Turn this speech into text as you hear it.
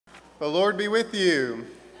The Lord be with you.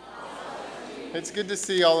 It's good to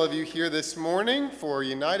see all of you here this morning for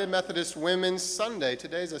United Methodist Women's Sunday.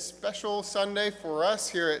 Today's a special Sunday for us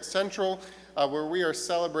here at Central, where we are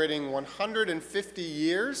celebrating 150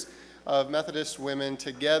 years of Methodist women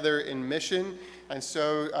together in mission. And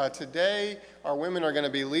so today, our women are going to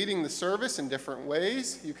be leading the service in different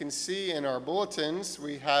ways. You can see in our bulletins,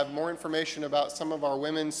 we have more information about some of our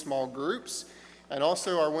women's small groups. And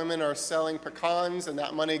also our women are selling pecans, and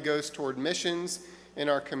that money goes toward missions in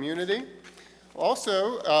our community.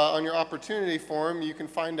 Also, on your opportunity form, you can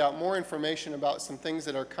find out more information about some things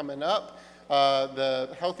that are coming up.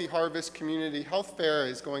 The Healthy Harvest Community Health Fair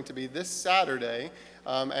is going to be this Saturday,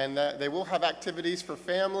 and they will have activities for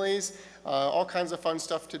families, all kinds of fun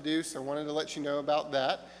stuff to do, so I wanted to let you know about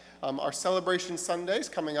that. Our Celebration Sunday is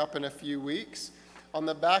coming up in a few weeks. On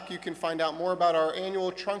the back, you can find out more about our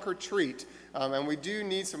annual Trunk or Treat. And we do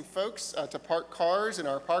need some folks to park cars in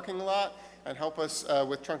our parking lot and help us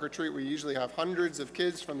with Trunk or Treat. We usually have hundreds of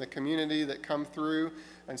kids from the community that come through,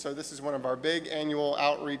 and so this is one of our big annual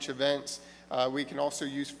outreach events. We can also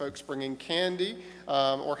use folks bringing candy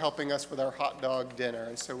or helping us with our hot dog dinner,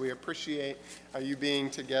 and so we appreciate you being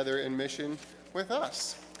together in mission with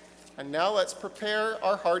us. And now let's prepare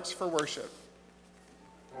our hearts for worship.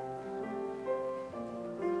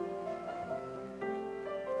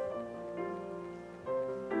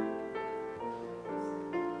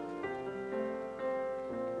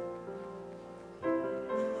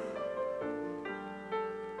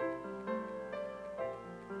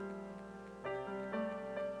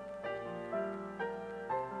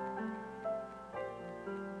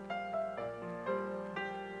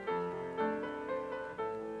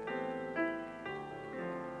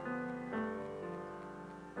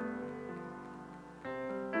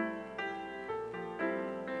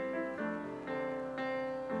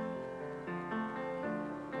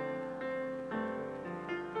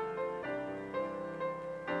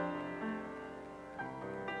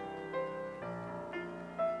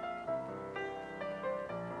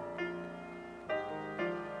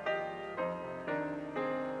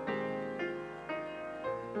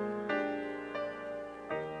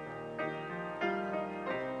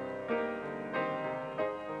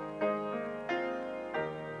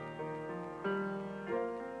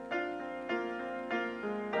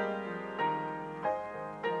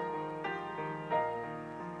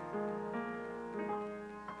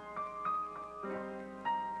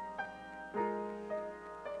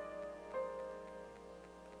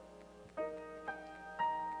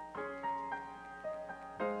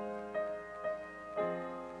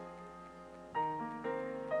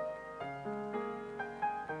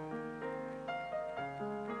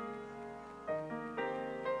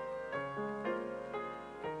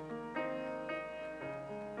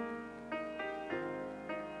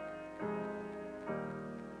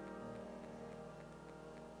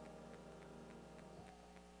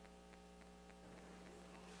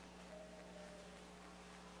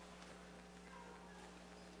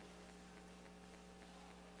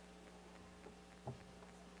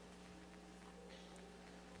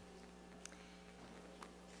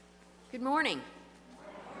 Good morning.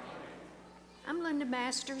 I'm Linda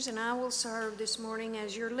Masters, and I will serve this morning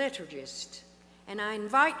as your liturgist. And I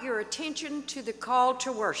invite your attention to the call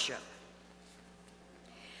to worship.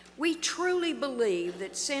 We truly believe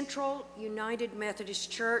that Central United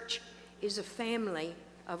Methodist Church is a family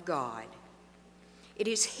of God. It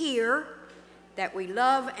is here that we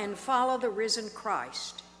love and follow the risen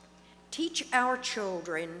Christ, teach our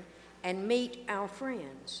children, and meet our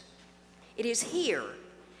friends. It is here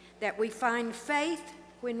that we find faith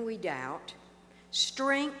when we doubt,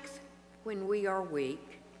 strength when we are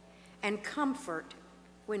weak, and comfort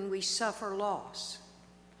when we suffer loss.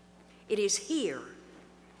 It is here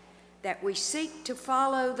that we seek to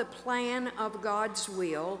follow the plan of God's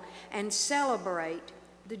will and celebrate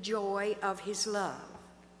the joy of His love.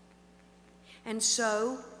 And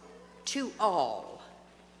so, to all,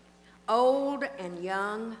 old and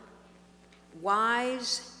young,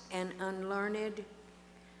 wise and unlearned,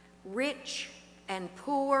 rich and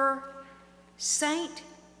poor, saint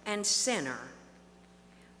and sinner,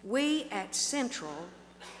 we at Central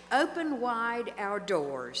open wide our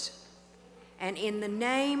doors, and in the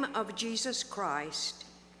name of Jesus Christ,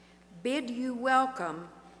 bid you welcome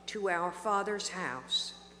to our Father's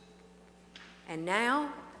house. And now,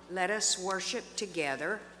 let us worship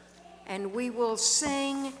together, and we will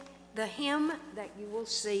sing the hymn that you will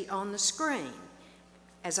see on the screen,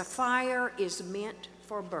 As a Fire is Meant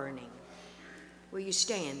for Burning. Will you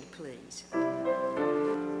stand, please?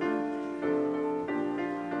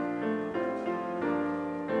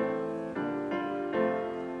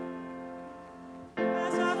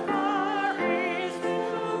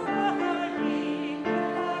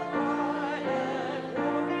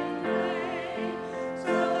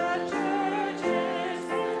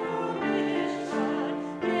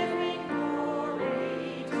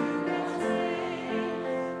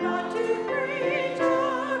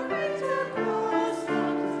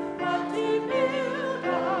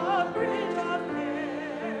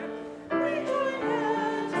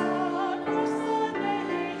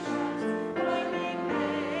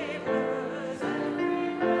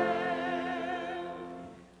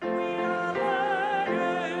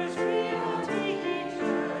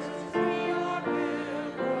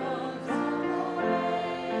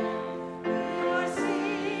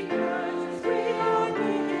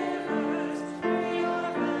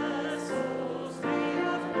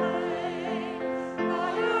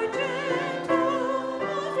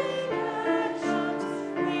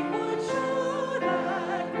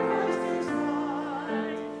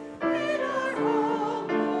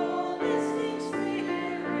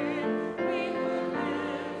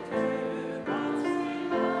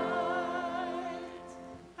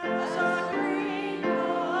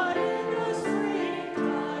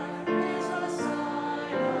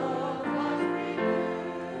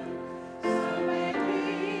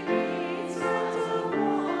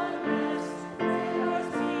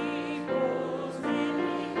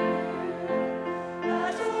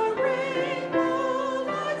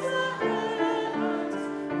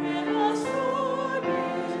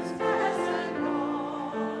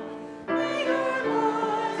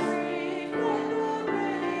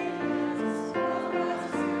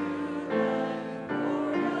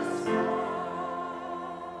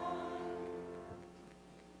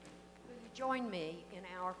 join me in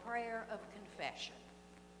our prayer of confession?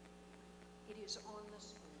 It is on the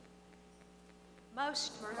screen.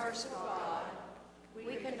 Most merciful God,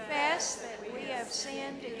 we confess that we have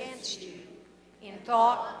sinned against you in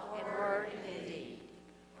thought and word and deed,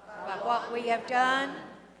 by what we have done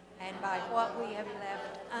and by what we have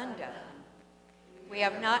left undone. We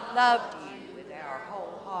have not loved you with our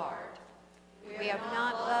whole heart. We have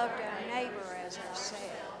not loved our neighbor as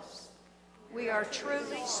ourselves. We are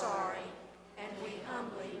truly sorry, and we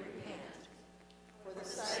humbly repent. For the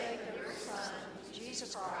sake of your Son,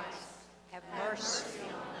 Jesus Christ, have mercy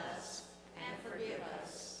on us and forgive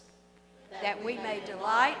us, that we may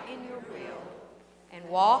delight in your will and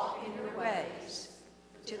walk in your ways,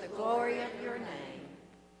 to the glory of your name.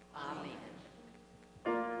 Amen.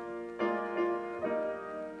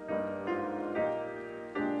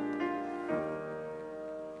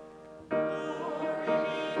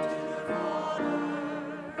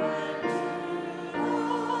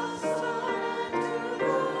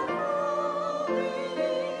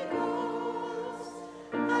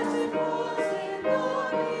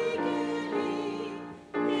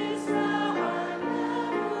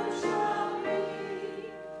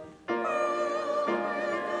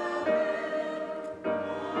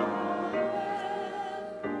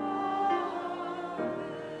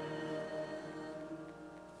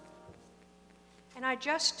 And I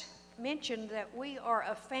just mentioned that we are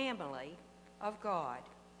a family of God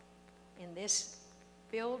in this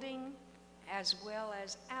building as well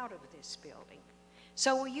as out of this building.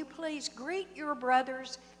 So will you please greet your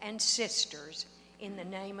brothers and sisters in the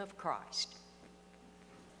name of Christ.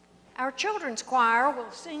 Our children's choir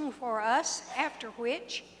will sing for us, after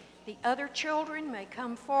which the other children may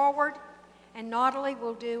come forward and Natalie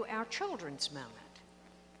will do our children's moment.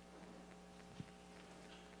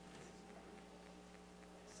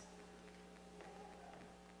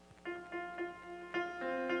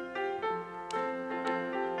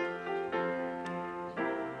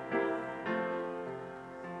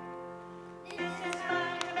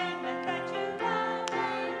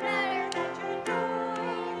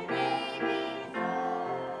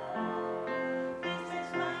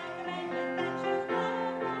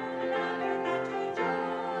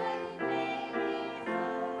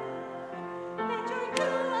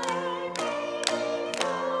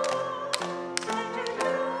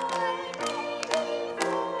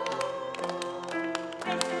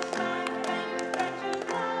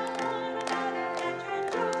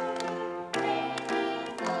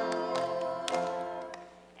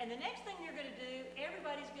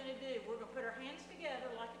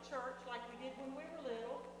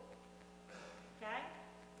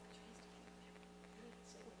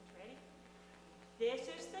 This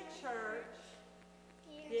is the church.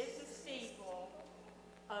 This is steeple.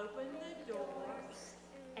 Open the doors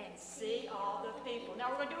and see all the people.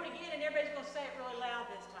 Now we're going to do it again, and everybody's going to say it really loud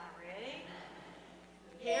this time. Ready?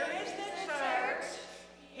 Here is the church.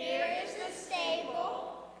 Here is the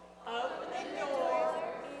stable. Open the door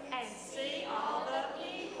and see all the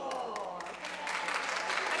people.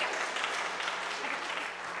 Okay.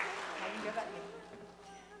 Now you can go back in.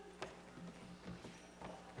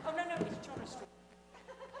 Oh, no, he's trying to stop.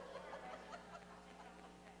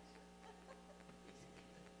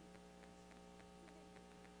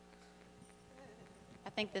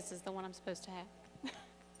 I think this is the one I'm supposed to have.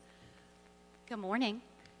 Good morning.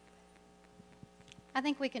 I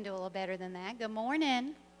think we can do a little better than that. Good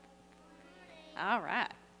morning. All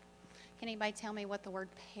right. Can anybody tell me what the word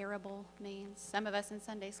parable means? Some of us in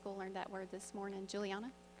Sunday school learned that word this morning.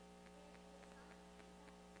 Juliana?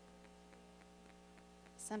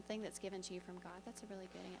 Something that's given to you from God. That's a really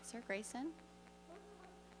good answer. Grayson?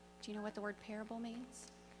 Do you know what the word parable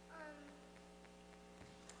means?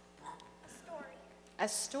 A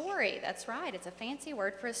story, that's right. It's a fancy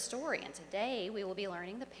word for a story. And today we will be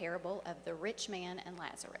learning the parable of the rich man and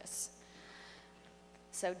Lazarus.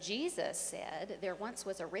 So Jesus said there once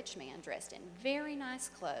was a rich man dressed in very nice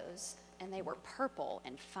clothes, and they were purple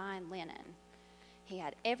and fine linen. He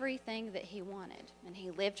had everything that he wanted, and he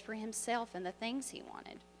lived for himself and the things he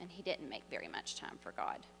wanted, and he didn't make very much time for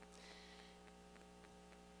God.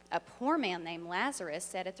 A poor man named Lazarus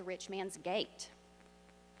sat at the rich man's gate.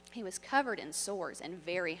 He was covered in sores and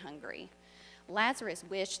very hungry. Lazarus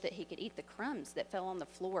wished that he could eat the crumbs that fell on the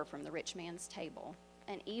floor from the rich man's table,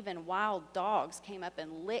 and even wild dogs came up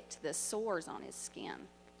and licked the sores on his skin.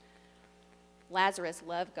 Lazarus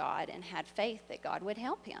loved God and had faith that God would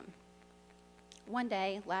help him. One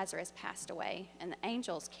day, Lazarus passed away, and the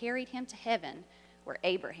angels carried him to heaven where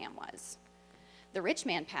Abraham was. The rich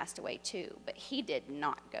man passed away too, but he did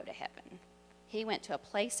not go to heaven. He went to a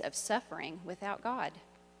place of suffering without God.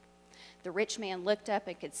 The rich man looked up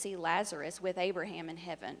and could see Lazarus with Abraham in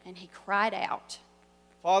heaven, and he cried out,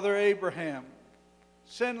 Father Abraham,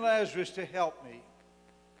 send Lazarus to help me.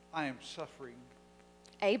 I am suffering.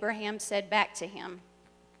 Abraham said back to him,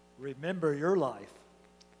 Remember your life.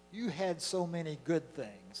 You had so many good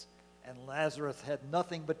things, and Lazarus had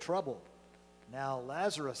nothing but trouble. Now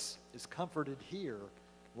Lazarus is comforted here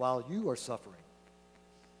while you are suffering.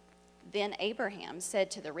 Then Abraham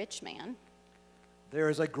said to the rich man,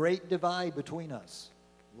 There is a great divide between us,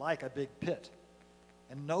 like a big pit,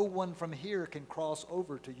 and no one from here can cross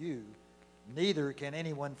over to you, neither can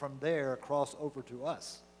anyone from there cross over to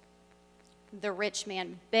us. The rich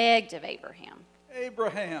man begged of Abraham,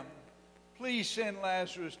 Abraham, please send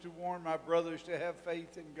Lazarus to warn my brothers to have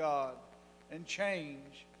faith in God and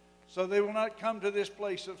change, so they will not come to this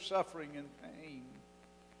place of suffering and pain.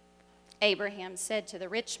 Abraham said to the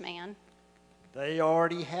rich man, They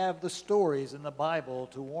already have the stories in the Bible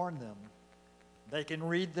to warn them. They can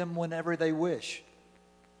read them whenever they wish.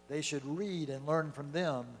 They should read and learn from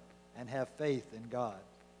them and have faith in God.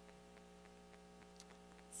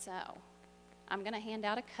 So, I'm going to hand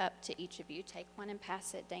out a cup to each of you. Take one and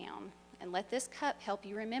pass it down. And let this cup help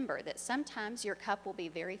you remember that sometimes your cup will be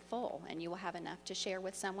very full and you will have enough to share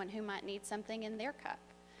with someone who might need something in their cup.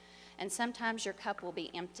 And sometimes your cup will be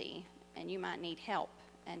empty and you might need help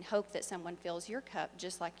and hope that someone fills your cup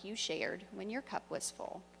just like you shared when your cup was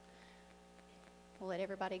full. We'll let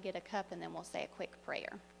everybody get a cup and then we'll say a quick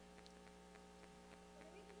prayer.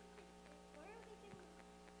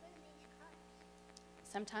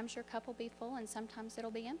 Sometimes your cup will be full and sometimes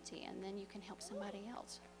it'll be empty, and then you can help somebody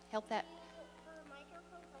else. Help that.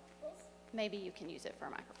 Maybe you can use it for a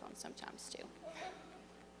microphone sometimes too.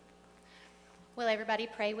 Will everybody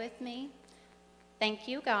pray with me? Thank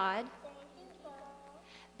you, God,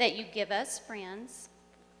 that you give us friends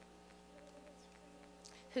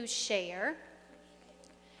who share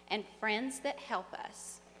and friends that help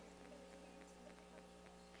us.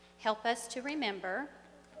 Help us to remember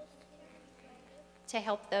to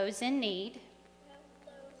help those in need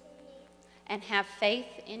and have faith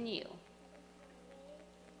in you.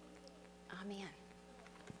 Amen.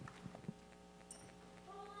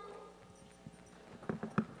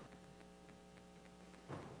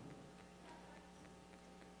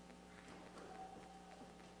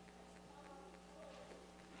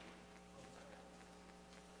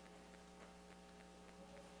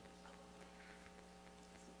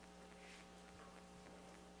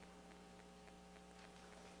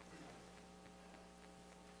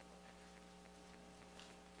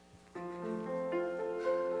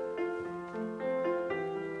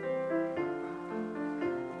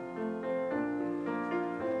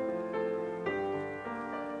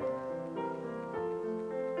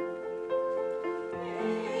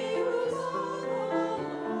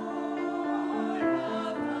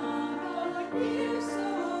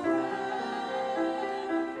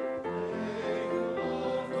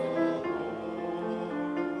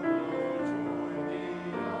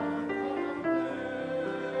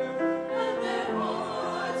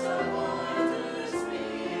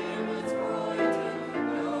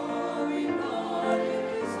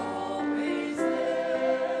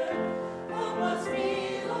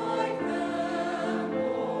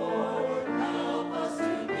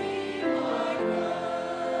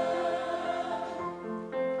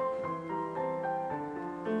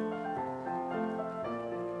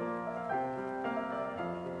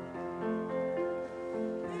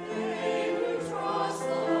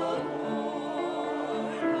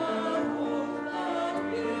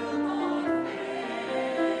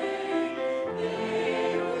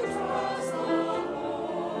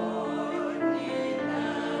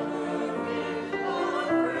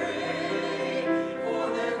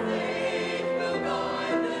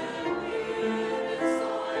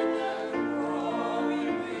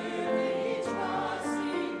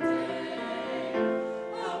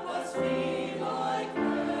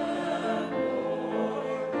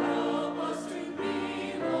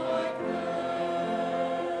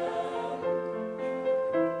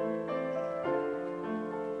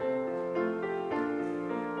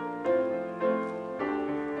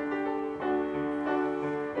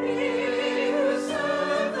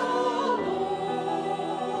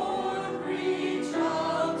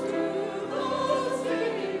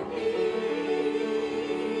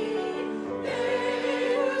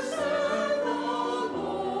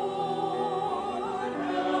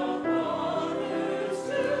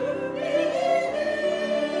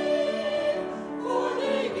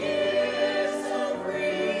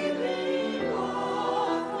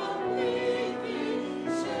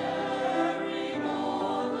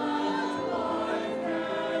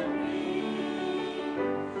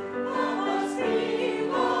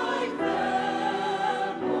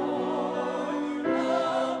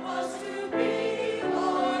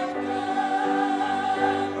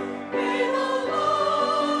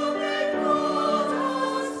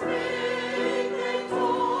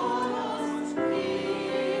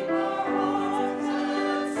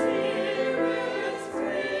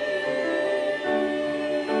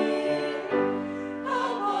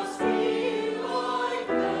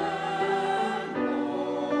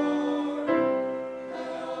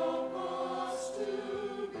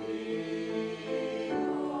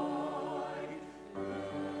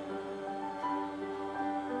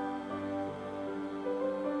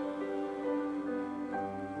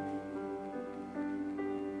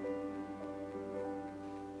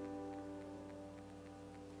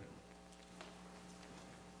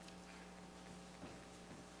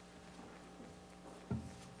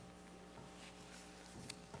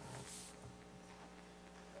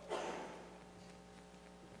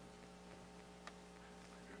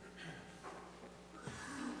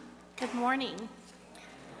 Good morning.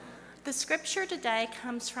 The scripture today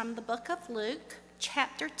comes from the book of Luke,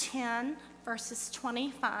 chapter 10, verses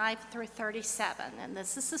 25 through 37, and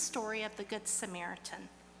this is the story of the Good Samaritan.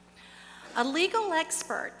 A legal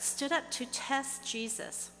expert stood up to test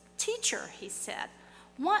Jesus. "Teacher," he said,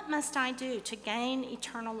 "what must I do to gain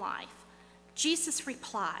eternal life?" Jesus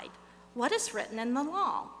replied, "What is written in the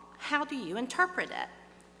law? How do you interpret it?"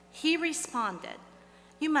 He responded,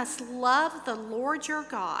 "You must love the Lord your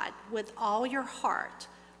God with all your heart,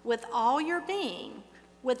 with all your being,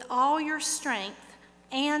 with all your strength,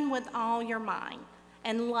 and with all your mind,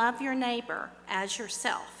 and love your neighbor as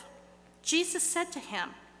yourself." Jesus said to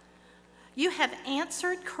him, "You have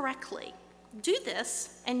answered correctly. Do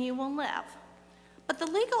this and you will live." But the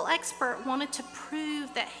legal expert wanted to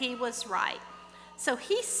prove that he was right. So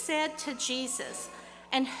he said to Jesus,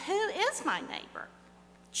 "And who is my neighbor?"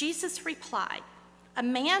 Jesus replied, "A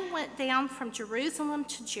man went down from Jerusalem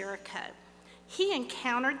to Jericho. He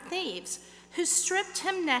encountered thieves who stripped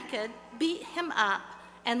him naked, beat him up,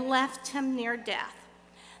 and left him near death.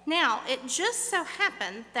 Now, it just so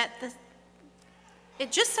happened that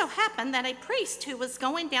a priest who was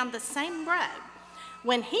going down the same road,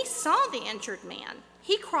 when he saw the injured man,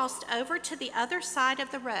 he crossed over to the other side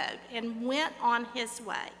of the road and went on his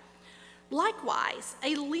way. Likewise,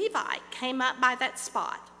 a Levite came up by that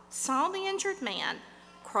spot, saw the injured man,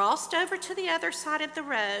 crossed over to the other side of the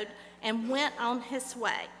road, and went on his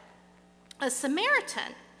way. A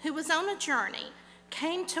Samaritan who was on a journey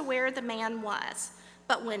came to where the man was,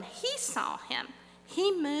 but when he saw him,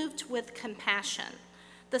 he moved with compassion.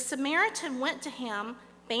 The Samaritan went to him,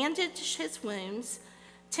 bandaged his wounds,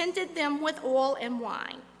 tended them with oil and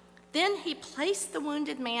wine. Then he placed the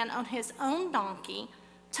wounded man on his own donkey,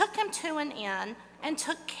 took him to an inn, and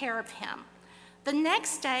took care of him. The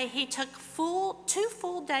next day he took 2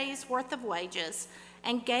 full days' worth of wages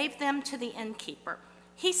and gave them to the innkeeper.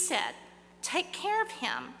 He said, "Take care of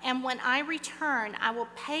him, and when I return, I will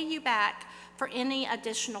pay you back for any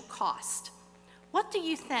additional cost." What do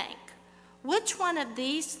you think? Which one of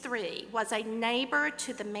these 3 was a neighbor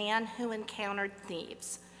to the man who encountered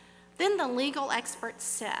thieves? Then the legal expert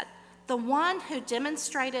said, "The one who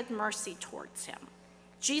demonstrated mercy towards him."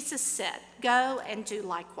 Jesus said, "Go and do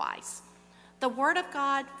likewise." The word of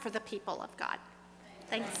God for the people of God.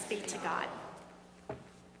 Thanks be to God.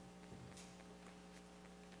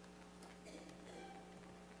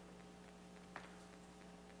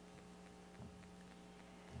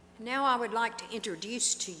 Now I would like to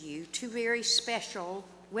introduce to you 2 very special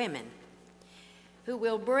women who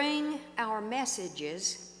will bring our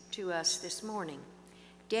messages to us this morning.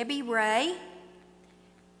 Debbie Ray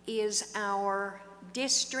is our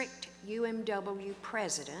district UMW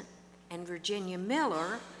president, and Virginia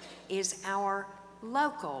Miller is our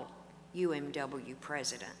local UMW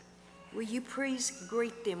president. Will you please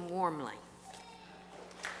greet them warmly?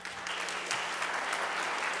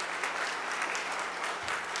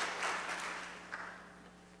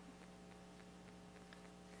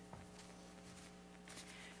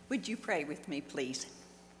 Would you pray with me, please?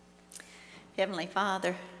 Heavenly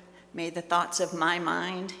Father, may the thoughts of my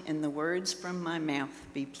mind and the words from my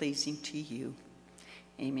mouth be pleasing to you.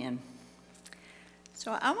 Amen.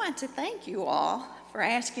 So I want to thank you all for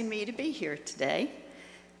asking me to be here today.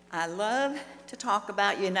 I love to talk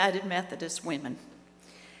about United Methodist Women,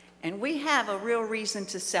 and we have a real reason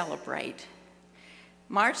to celebrate.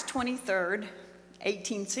 March 23rd,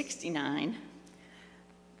 1869,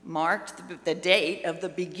 marked the date of the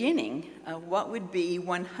beginning of what would be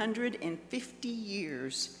 150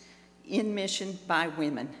 years in mission by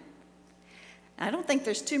women. I don't think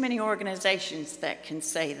there's too many organizations that can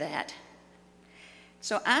say that.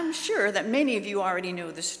 So I'm sure that many of you already know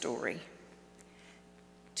the story.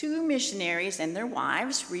 2 missionaries and their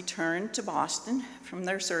wives returned to Boston from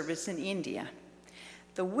their service in India.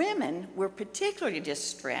 The women were particularly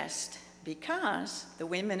distressed because the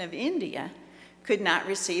women of India could not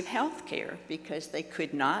receive health care because they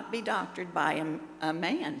could not be doctored by a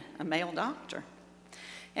male doctor.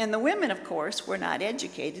 And the women, of course, were not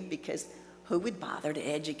educated because who would bother to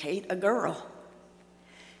educate a girl?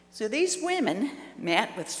 So these women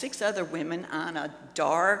met with 6 other women on a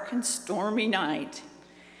dark and stormy night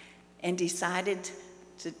and decided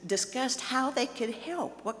to discuss how they could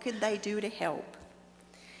help. What could they do to help?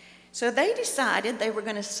 So they decided they were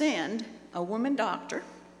going to send a woman doctor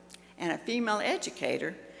and a female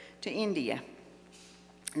educator to India.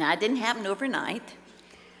 Now, it didn't happen overnight,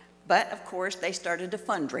 but of course they started a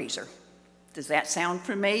fundraiser. Does that sound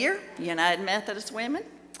familiar, United Methodist Women?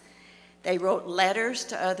 They wrote letters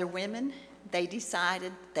to other women. They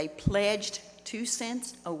decided, they pledged 2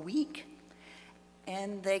 cents a week,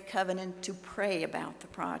 and they covenanted to pray about the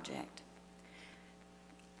project.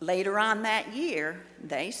 Later on that year,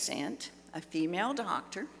 they sent a female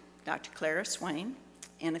doctor, Dr. Clara Swain,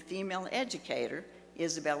 and a female educator,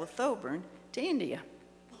 Isabella Thoburn, to India.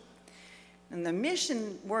 And the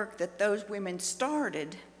mission work that those women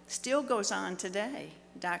started still goes on today.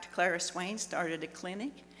 Dr. Clara Swain started a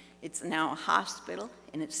clinic. It's now a hospital,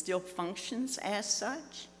 and it still functions as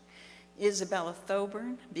such. Isabella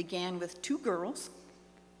Thoburn began with 2 girls,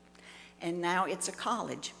 and now it's a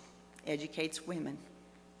college, educates women.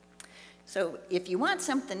 So if you want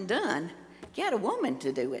something done, get a woman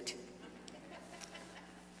to do it.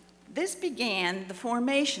 This began the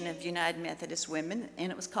formation of United Methodist Women,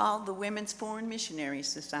 and it was called the Women's Foreign Missionary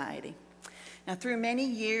Society. Now, through many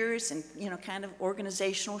years and, kind of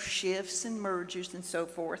organizational shifts and mergers and so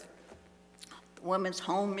forth, the Women's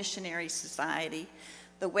Home Missionary Society,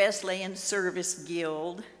 the Wesleyan Service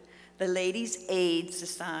Guild, the Ladies' Aid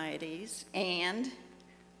Societies, and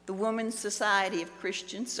the Women's Society of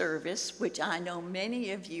Christian Service, which I know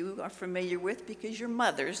many of you are familiar with because your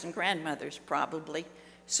mothers and grandmothers probably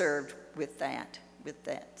served with that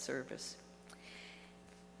service.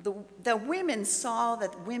 The women saw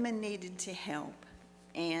that women needed to help,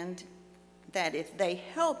 and that if they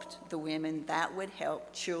helped the women, that would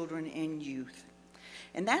help children and youth.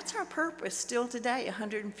 And that's our purpose still today,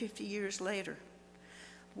 150 years later.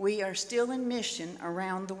 We are still in mission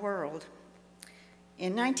around the world.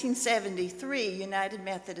 In 1973, United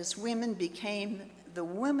Methodist Women became the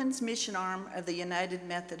women's mission arm of the United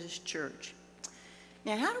Methodist Church.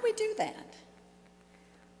 Now, how do we do that?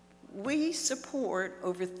 We support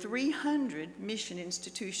over 300 mission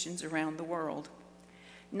institutions around the world.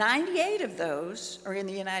 98 of those are in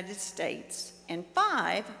the United States, and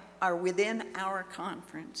 5 are within our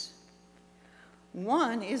conference.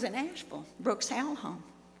 1 is in Asheville, Brooks Howell Home,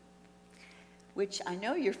 which I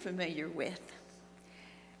know you're familiar with.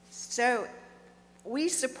 So we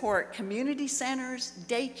support community centers,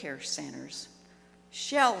 daycare centers,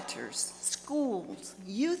 shelters, schools,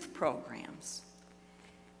 youth programs.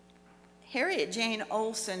 Harriet Jane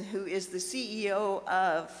Olson, who is the CEO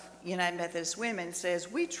of United Methodist Women, says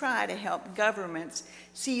we try to help governments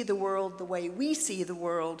see the world the way we see the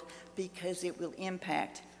world because it will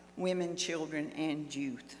impact women, children, and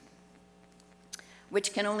youth,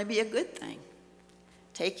 which can only be a good thing.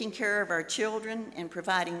 Taking care of our children and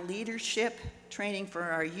providing leadership training for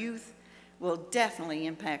our youth will definitely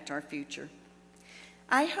impact our future.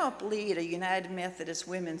 I help lead a United Methodist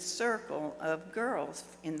Women's Circle of girls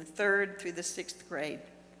in the 3rd through the 6th grade.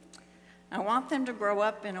 I want them to grow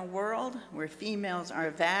up in a world where females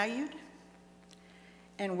are valued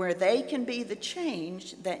and where they can be the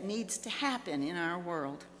change that needs to happen in our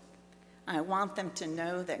world. I want them to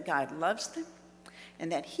know that God loves them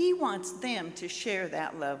and that He wants them to share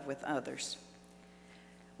that love with others.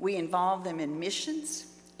 We involve them in missions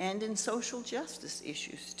and in social justice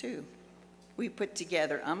issues, too. We put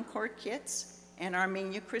together UMCOR kits and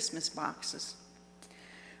Armenia Christmas boxes.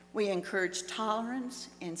 We encourage tolerance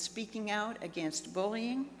and speaking out against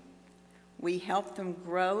bullying. We help them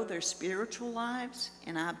grow their spiritual lives,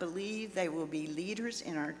 and I believe they will be leaders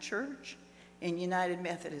in our church, in United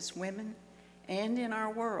Methodist Women, and in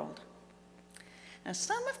our world. Now,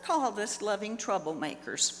 some have called us loving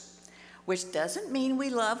troublemakers, which doesn't mean we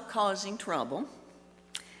love causing trouble,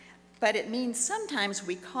 but it means sometimes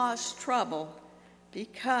we cause trouble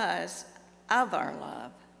because of our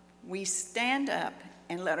love. We stand up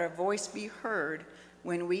and let our voice be heard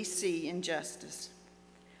when we see injustice.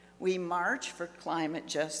 We march for climate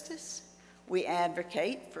justice. We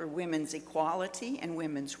advocate for women's equality and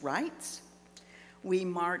women's rights. We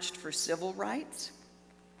marched for civil rights.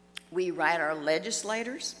 We write our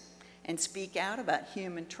legislators and speak out about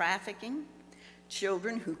human trafficking,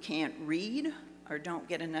 children who can't read or don't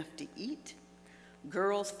get enough to eat,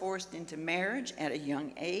 girls forced into marriage at a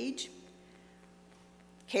young age,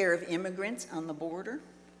 care of immigrants on the border.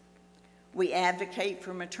 We advocate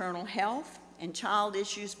for maternal health and child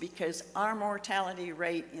issues because our mortality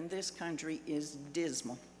rate in this country is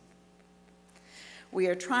dismal. We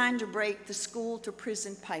are trying to break the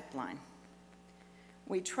school-to-prison pipeline.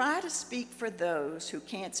 We try to speak for those who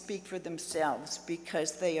can't speak for themselves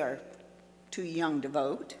because they are too young to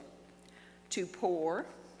vote, too poor,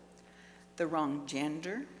 the wrong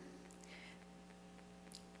gender,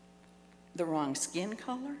 the wrong skin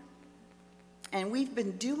color. And we've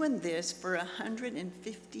been doing this for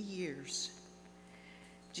 150 years.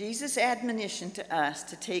 Jesus' admonition to us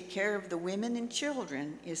to take care of the women and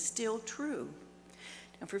children is still true.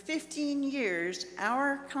 And for 15 years,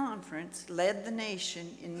 our conference led the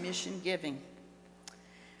nation in mission giving.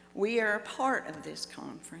 We are a part of this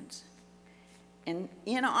conference. And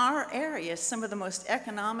in our area, some of the most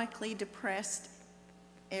economically depressed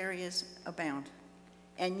areas abound.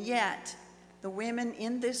 And yet, the women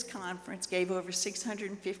in this conference gave over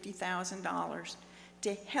 $650,000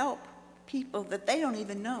 to help people that they don't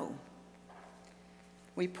even know.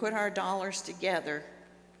 We put our dollars together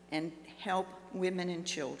and help women and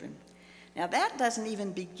children. Now, that doesn't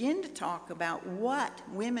even begin to talk about what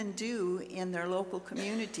women do in their local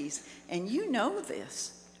communities. And you know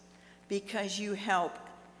this because you help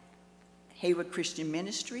Haywood Christian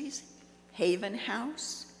Ministries, Haven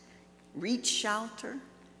House, Reach Shelter,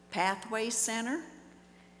 Pathway Center,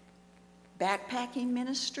 Backpacking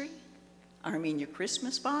Ministry, Armenia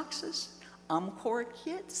Christmas Boxes, UMCOR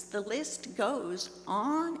Kits. The list goes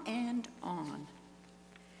on and on.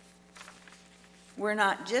 We're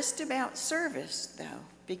not just about service, though,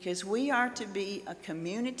 because we are to be a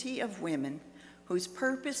community of women whose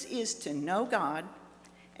purpose is to know God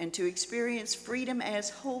and to experience freedom as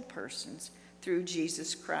whole persons through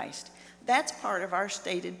Jesus Christ. That's part of our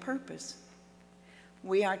stated purpose.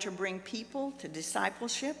 We are to bring people to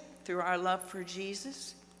discipleship through our love for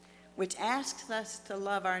Jesus, which asks us to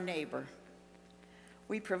love our neighbor.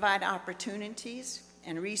 We provide opportunities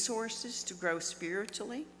and resources to grow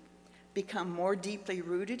spiritually, become more deeply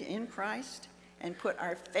rooted in Christ, and put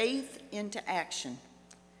our faith into action.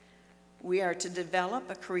 We are to develop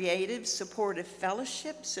a creative, supportive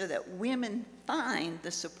fellowship so that women find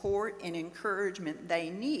the support and encouragement they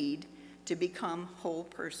need to become whole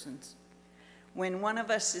persons. When one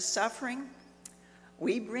of us is suffering,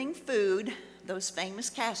 we bring food, those famous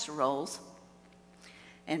casseroles,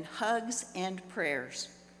 and hugs and prayers.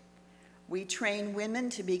 We train women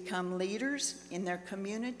to become leaders in their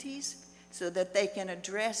communities so that they can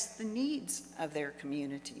address the needs of their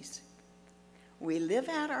communities. We live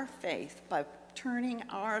out our faith by turning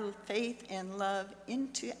our faith and love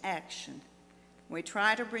into action. We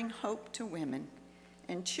try to bring hope to women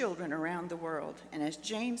and children around the world. And as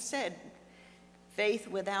James said, faith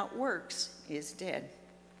without works is dead.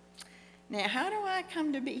 Now, how do I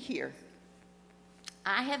come to be here?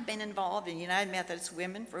 I have been involved in United Methodist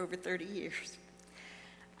Women for over 30 years.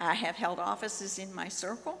 I have held offices in my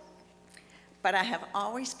circle, but I have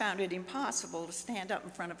always found it impossible to stand up in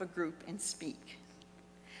front of a group and speak.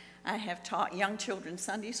 I have taught young children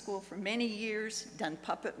Sunday school for many years, done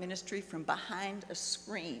puppet ministry from behind a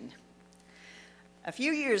screen. A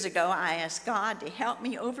few years ago, I asked God to help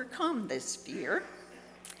me overcome this fear,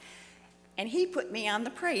 and He put me on the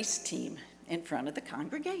praise team in front of the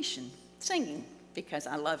congregation, singing, because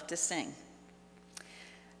I love to sing.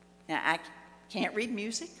 Now, I can't read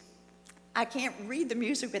music. I can't read the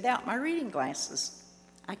music without my reading glasses.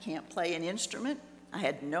 I can't play an instrument. I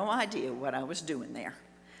had no idea what I was doing there.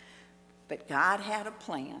 But God had a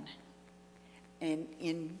plan. And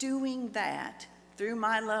in doing that, through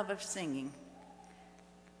my love of singing,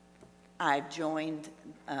 I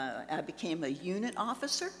became a unit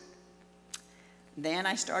officer. Then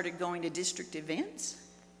I started going to district events.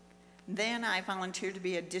 Then I volunteered to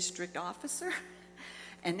be a district officer.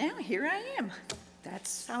 And now here I am.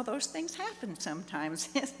 That's how those things happen sometimes,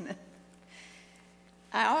 isn't it?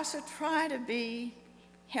 I also try to be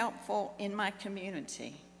helpful in my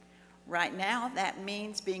community. Right now, that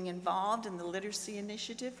means being involved in the Literacy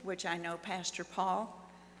Initiative, which I know Pastor Paul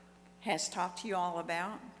has talked to you all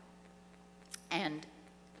about. And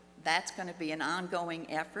that's going to be an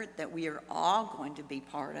ongoing effort that we are all going to be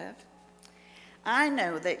part of. I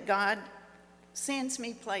know that God sends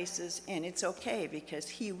me places, and it's okay because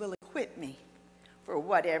He will equip me for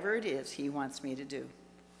whatever it is He wants me to do.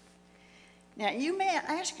 Now, you may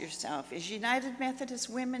ask yourself, is United Methodist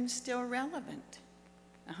Women still relevant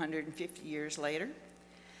 150 years later?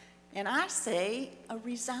 And I say a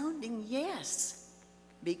resounding yes,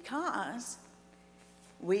 because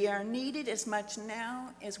we are needed as much now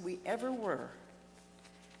as we ever were.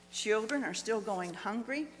 Children are still going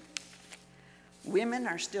hungry. Women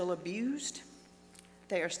are still abused.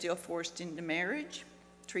 They are still forced into marriage,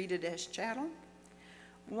 treated as chattel.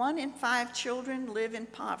 1 in 5 children live in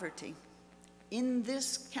poverty in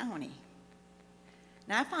this county.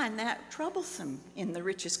 Now, I find that troublesome in the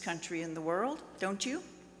richest country in the world, don't you?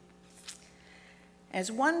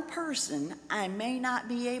 As one person, I may not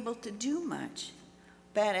be able to do much,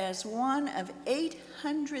 but as one of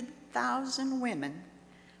 800,000 women,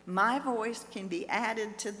 my voice can be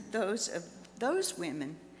added to those of those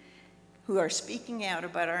women who are speaking out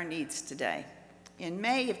about our needs today. In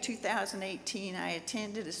May of 2018, I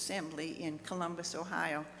attended assembly in Columbus,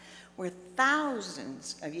 Ohio, where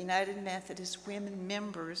thousands of United Methodist women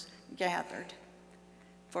members gathered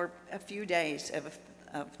for a few days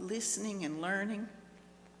of listening and learning.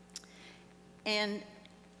 And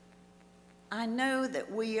I know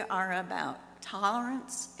that we are about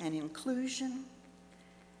tolerance and inclusion.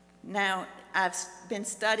 Now, I've been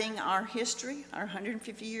studying our history, our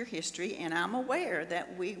 150-year history, and I'm aware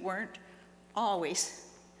that we weren't always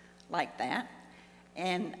like that.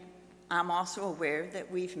 And I'm also aware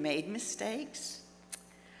that we've made mistakes.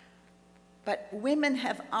 But women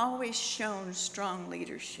have always shown strong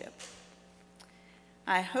leadership.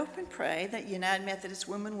 I hope and pray that United Methodist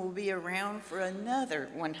Women will be around for another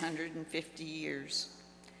 150 years.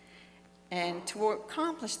 And to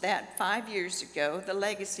accomplish that, 5 years ago, the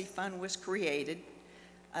Legacy Fund was created.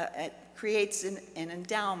 It creates an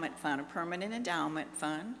endowment fund, a permanent endowment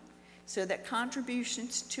fund, so that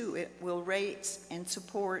contributions to it will raise and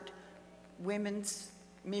support women's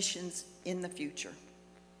missions in the future.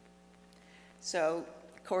 So,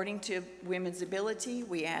 according to Women's Ability,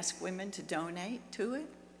 we ask women to donate to it,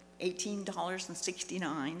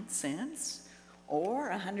 $18.69,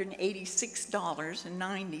 or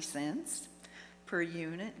 $186.90 per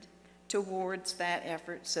unit towards that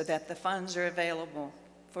effort so that the funds are available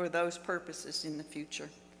for those purposes in the future.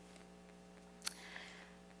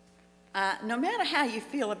 No matter how you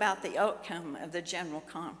feel about the outcome of the General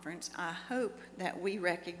Conference, I hope that we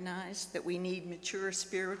recognize that we need mature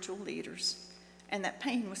spiritual leaders and that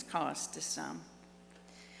pain was caused to some.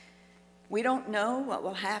 We don't know what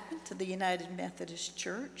will happen to the United Methodist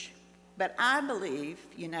Church, but I believe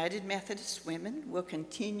United Methodist women will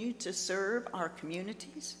continue to serve our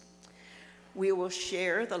communities. We will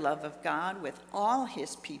share the love of God with all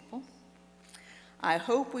His people. I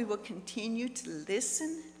hope we will continue to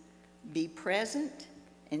listen, be present,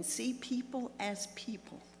 and see people as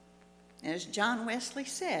people. As John Wesley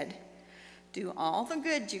said, do all the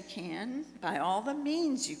good you can, by all the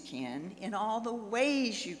means you can, in all the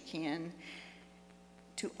ways you can,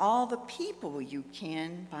 to all the people you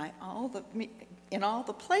can, in all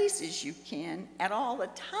the places you can, at all the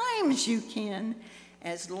times you can,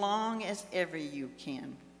 as long as ever you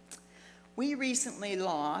can. We recently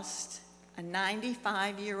lost a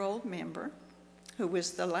 95-year-old member who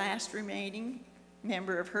was the last remaining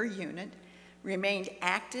member of her unit, remained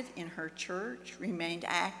active in her church, remained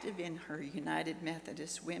active in her United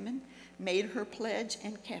Methodist Women, made her pledge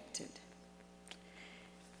and kept it.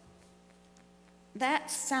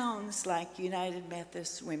 That sounds like United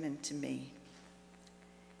Methodist Women to me.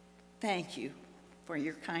 Thank you for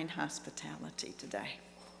your kind hospitality today.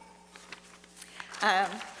 I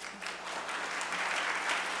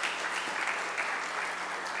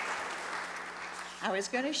was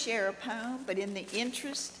going to share a poem, but in the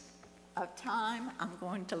interest of time, I'm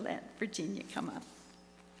going to let Virginia come up.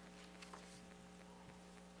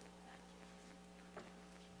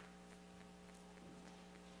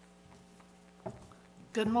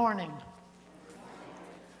 Good morning.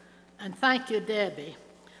 And thank you, Debbie.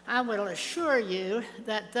 I will assure you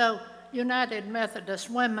that though United Methodist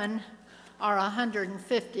Women are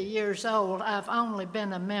 150 years old, I've only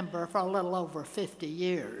been a member for a little over 50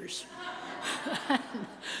 years.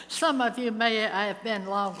 Some of you may have been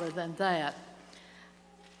longer than that.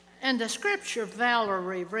 And the scripture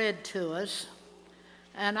Valerie read to us,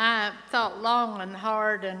 and I thought long and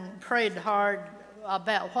hard and prayed hard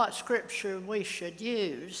about what scripture we should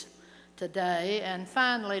use today, and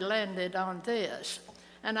finally landed on this.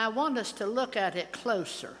 And I want us to look at it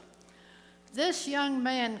closer. This young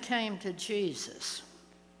man came to Jesus,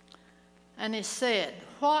 and he said,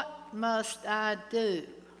 "What must I do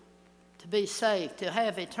to be saved, to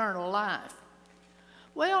have eternal life?"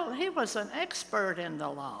 Well, he was an expert in the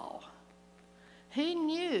law. He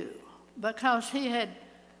knew, because he had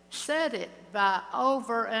said it by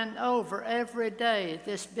over and over every day,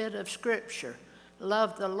 this bit of scripture.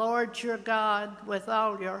 Love the Lord your God with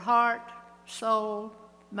all your heart, soul,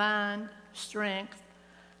 mind, strength,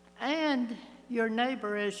 and your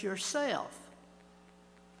neighbor as yourself.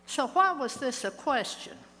 So why was this a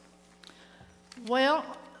question? Well,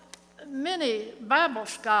 many Bible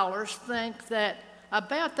scholars think that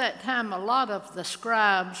about that time a lot of the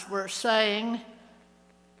scribes were saying,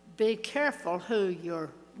 be careful who your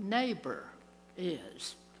neighbor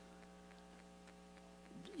is.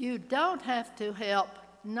 You don't have to help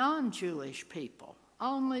non-Jewish people,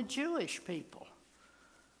 only Jewish people.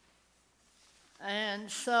 And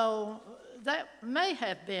so that may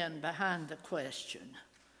have been behind the question.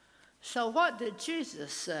 So what did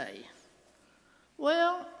Jesus say?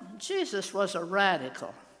 Well, Jesus was a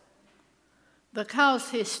radical because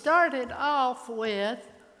he started off with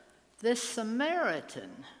this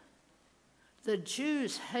Samaritan. The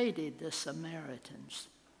Jews hated the Samaritans.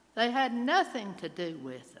 They had nothing to do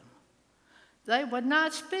with them. They would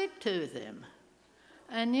not speak to them.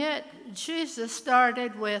 And yet Jesus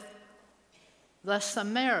started with the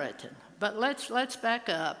Samaritan. But let's back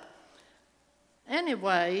up.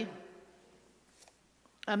 Anyway,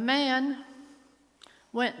 a man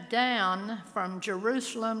went down from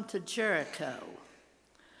Jerusalem to Jericho,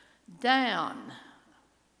 down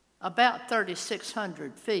about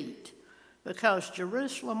 3,600 feet, because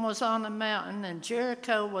Jerusalem was on a mountain and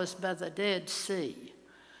Jericho was by the Dead Sea.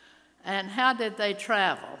 And how did they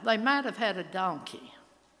travel? They might have had a donkey.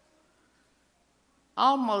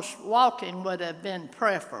 Almost walking would have been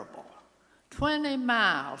preferable. 20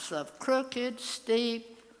 miles of crooked,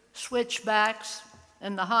 steep switchbacks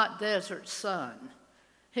in the hot desert sun.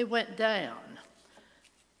 He went down.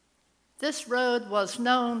 This road was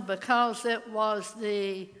known because it was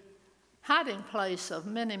the hiding place of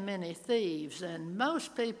many, many thieves, and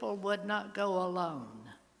most people would not go alone.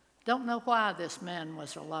 Don't know why this man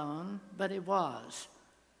was alone, but he was.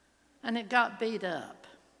 And it got beat up.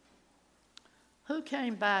 Who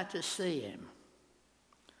came by to see him?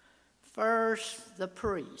 First, the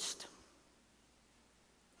priest.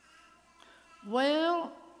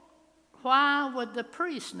 Well, why would the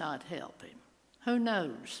priest not help him? Who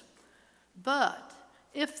knows? But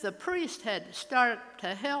if the priest had started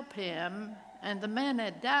to help him and the man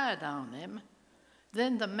had died on him,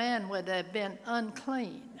 then the man would have been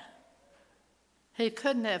unclean. He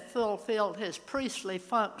couldn't have fulfilled his priestly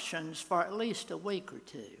functions for at least a week or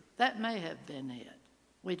two. That may have been it.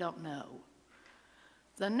 We don't know.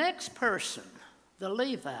 The next person, the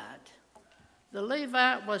Levite. The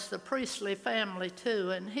Levite was the priestly family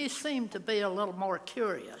too, and he seemed to be a little more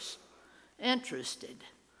curious, interested.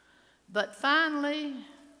 But finally,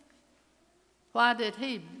 why did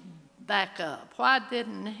he back up? Why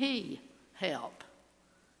didn't he help?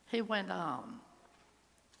 He went on.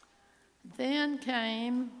 Then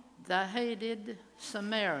came the hated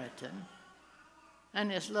Samaritan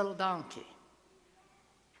and his little donkey.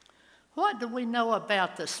 What do we know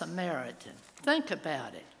about the Samaritan? Think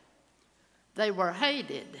about it. They were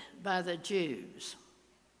hated by the Jews.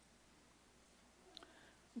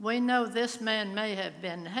 We know this man may have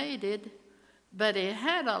been hated, but he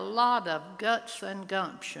had a lot of guts and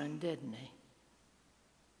gumption, didn't he?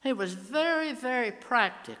 He was very, very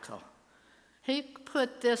practical. He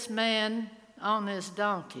put this man on his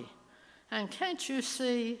donkey. And can't you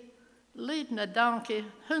see, leading a donkey,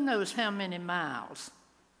 who knows how many miles,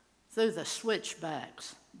 through the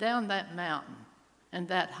switchbacks, down that mountain in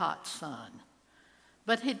that hot sun.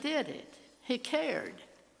 But he did it. He cared.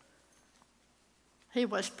 He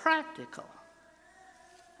was practical.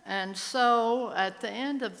 And so at the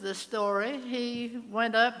end of the story, he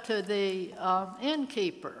went up to the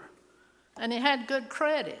innkeeper, and he had good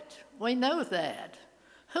credit. We know that.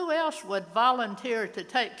 Who else would volunteer to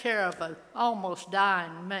take care of an almost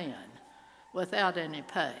dying man without any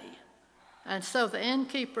pay? And so the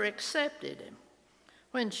innkeeper accepted him.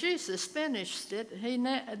 When Jesus finished it, he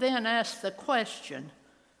then asked the question,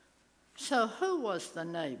 so who was the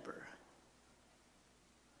neighbor?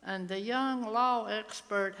 And the young law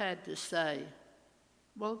expert had to say,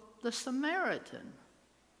 well, the Samaritan.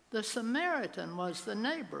 The Samaritan was the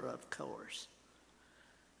neighbor, of course.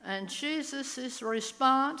 And Jesus'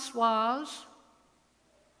 response was,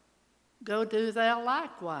 go do thou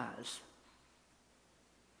likewise.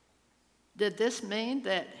 Did this mean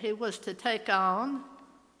that he was to take on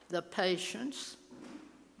the patience,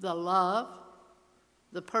 the love,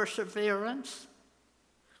 the perseverance?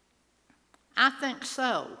 I think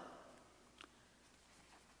so.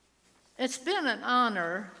 It's been an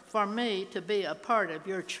honor for me to be a part of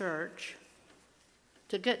your church,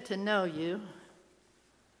 to get to know you,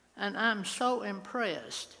 and I'm so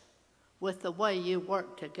impressed with the way you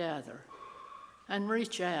work together and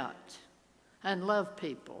reach out and love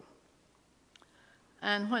people.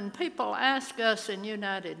 And when people ask us in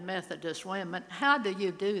United Methodist Women, how do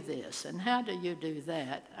you do this and how do you do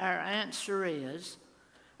that? Our answer is,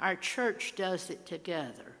 our church does it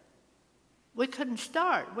together. We couldn't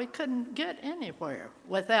start. We couldn't get anywhere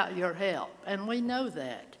without your help, and we know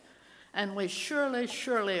that. And we surely,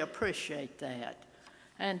 surely appreciate that.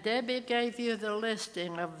 And Debbie gave you the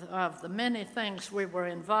listing of the many things we were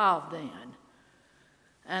involved in.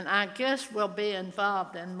 And I guess we'll be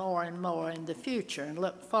involved in more and more in the future and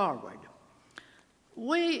look forward.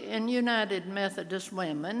 We in United Methodist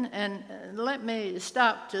Women, and let me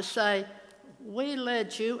stop to say, we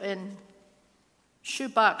led you in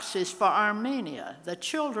shoeboxes for Armenia, the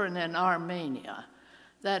children in Armenia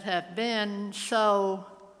that have been so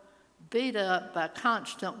beat up by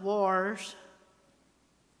constant wars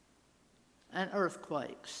and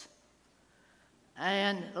earthquakes.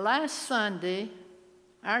 And last Sunday,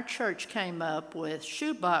 our church came up with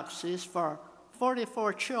shoe boxes for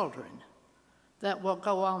 44 children that will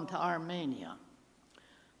go on to Armenia.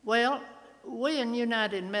 Well, we in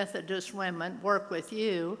United Methodist Women work with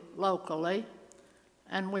you locally,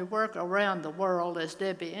 and we work around the world, as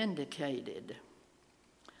Debbie indicated.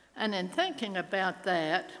 And in thinking about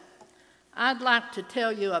that, I'd like to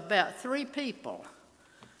tell you about 3 people,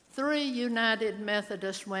 3 United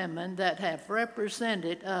Methodist women that have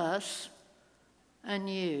represented us and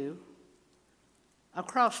you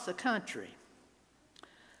across the country.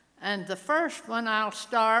 And the first one, I'll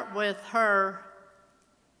start with her,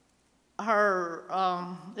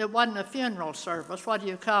 it wasn't a funeral service, what do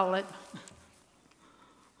you call it?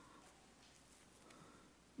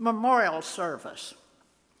 Memorial service.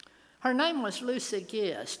 Her name was Lucy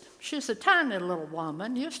Gist. She's a tiny little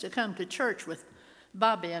woman, used to come to church with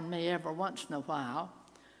Bobby and me every once in a while,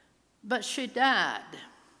 but she died.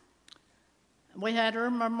 We had her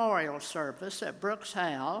memorial service at Brooks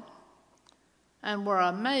Howell, and were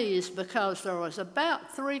amazed because there was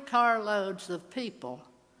about 3 carloads of people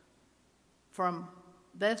from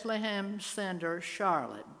Bethlehem Center,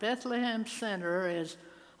 Charlotte. Bethlehem Center is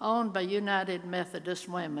owned by United Methodist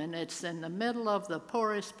Women. It's in the middle of the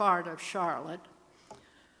poorest part of Charlotte.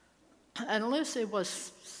 And Lucy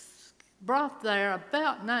was brought there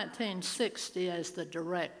about 1960 as the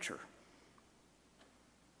director.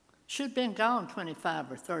 She'd been gone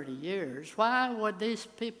 25 or 30 years. Why would these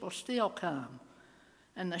people still come?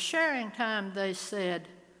 And the sharing time, they said,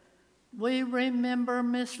 we remember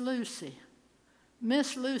Miss Lucy.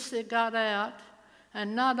 Miss Lucy got out,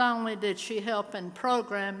 and not only did she help in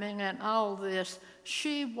programming and all this,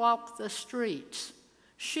 she walked the streets.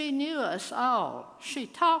 She knew us all. She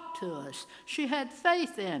talked to us. She had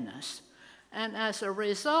faith in us. And as a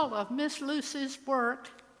result of Miss Lucy's work,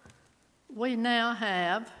 we now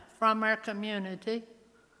have, from our community,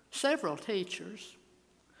 several teachers,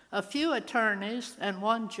 a few attorneys and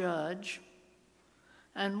 1 judge,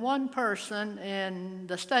 and 1 person in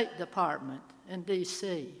the State Department in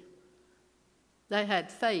D.C. They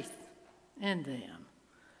had faith in them.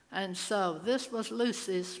 And so this was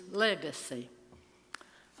Lucy's legacy.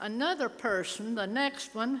 Another person, the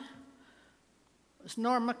next one, was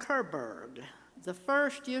Norma Kerberg, the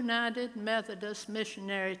first United Methodist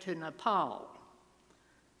missionary to Nepal.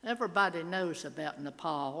 Everybody knows about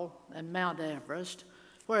Nepal and Mount Everest,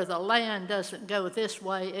 where the land doesn't go this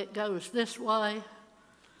way, it goes this way.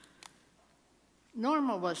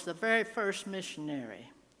 Norma was the very first missionary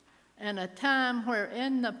in a time where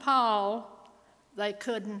in Nepal they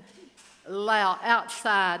couldn't allow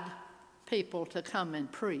outside people to come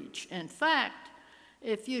and preach. In fact,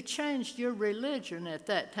 if you changed your religion at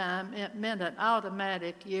that time, it meant an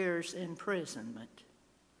automatic year's imprisonment.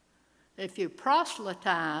 If you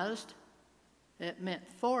proselytized, it meant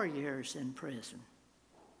 4 years in prison.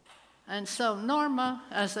 And so Norma,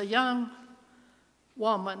 as a young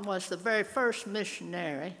woman, was the very first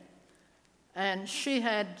missionary, and she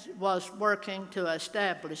was working to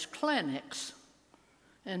establish clinics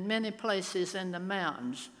in many places in the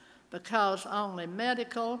mountains because only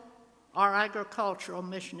medical or agricultural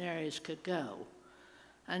missionaries could go.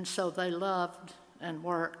 And so they loved and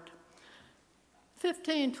worked.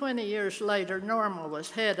 15, 20 years later, Norma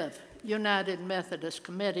was head of United Methodist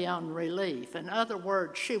Committee on Relief. In other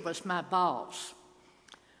words, she was my boss.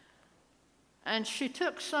 And she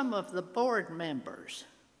took some of the board members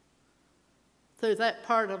through that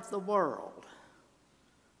part of the world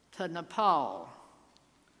to Nepal.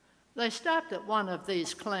 They stopped at one of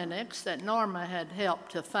these clinics that Norma had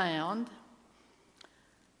helped to found,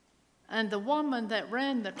 and the woman that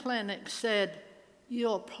ran the clinic said,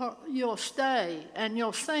 you'll stay and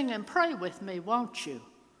you'll sing and pray with me, won't you?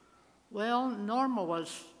 Well, Norma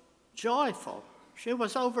was joyful. She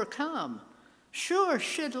was overcome. Sure,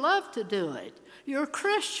 she'd love to do it. You're a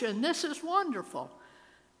Christian. This is wonderful.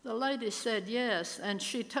 The lady said yes, and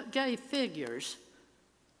she gave figures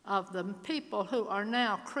of the people who are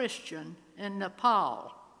now Christian in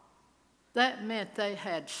Nepal. That meant they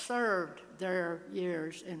had served their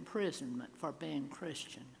year's imprisonment for being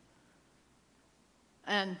Christian.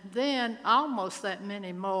 And then almost that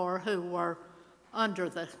many more who were under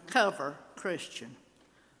the cover Christian.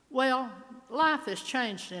 Well, life has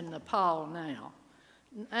changed in Nepal now.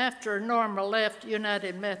 After Norma left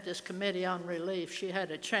United Methodist Committee on Relief, she had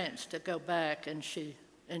a chance to go back, and she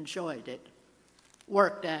enjoyed it,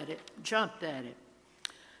 worked at it, jumped at it.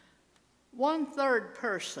 1/3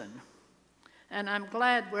 person, and I'm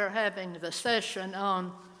glad we're having the session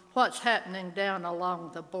on what's happening down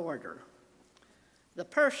along the border. The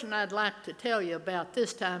person I'd like to tell you about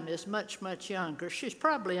this time is much, much younger. She's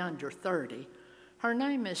probably under 30. Her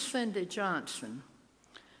name is Cindy Johnson.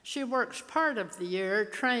 She works part of the year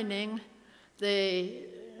training the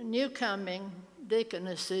newcoming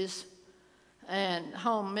deaconesses and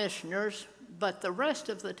home missioners, but the rest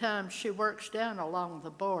of the time she works down along the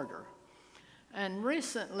border. And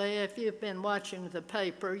recently, if you've been watching the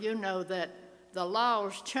paper, you know that the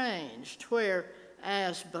laws changed,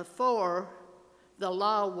 whereas before the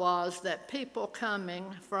law was that people coming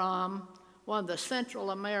from one of the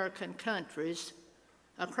Central American countries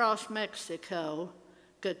across Mexico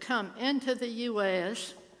could come into the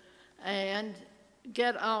U.S. and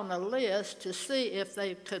get on a list to see if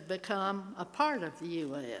they could become a part of the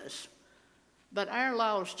U.S. But our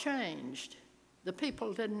laws changed. The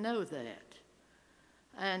people didn't know that.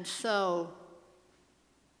 And so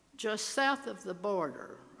just south of the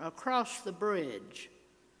border, across the bridge,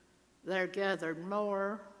 there gathered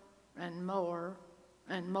more and more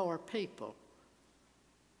and more people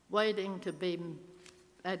waiting to be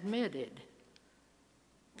admitted.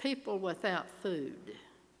 People without food,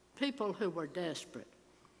 people who were desperate.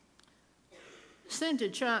 Cindy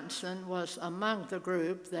Johnson was among the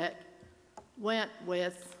group that went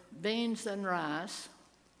with beans and rice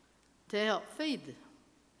to help feed them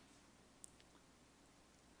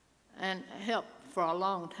and help for a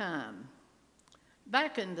long time.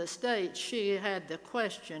 Back in the States, she had the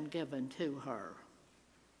question given to her,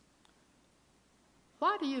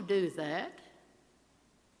 why do you do that?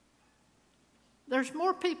 There's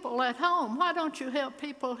more people at home. Why don't you help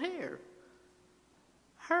people here?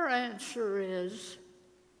 Her answer is,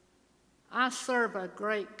 I serve a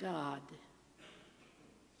great God.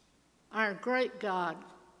 Our great God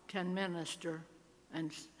can minister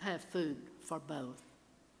and have food for both.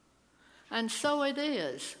 And so it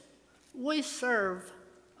is. We serve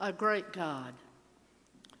a great God.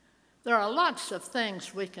 There are lots of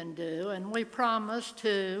things we can do, and we promise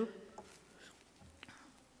to,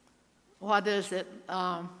 with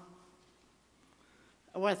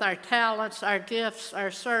our talents, our gifts,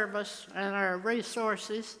 our service, and our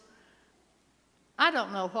resources. I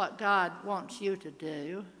don't know what God wants you to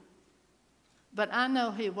do, but I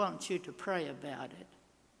know He wants you to pray about it.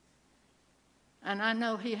 And I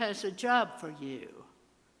know He has a job for you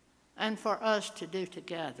and for us to do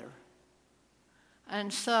together.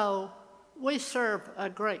 And so we serve a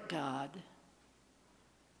great God.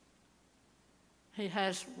 He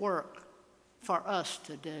has work for us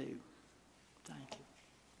to do. Thank you.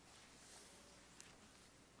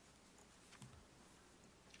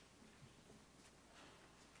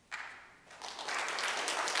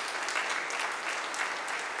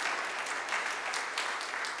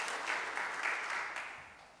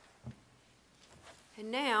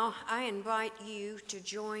 And now I invite you to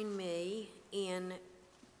join me in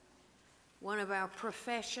one of our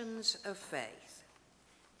professions of faith.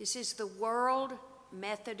 This is the World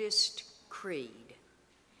Methodist Creed.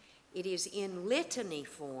 It is in litany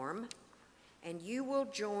form, and you will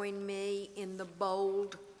join me in the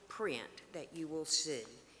bold print that you will see.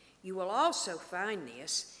 You will also find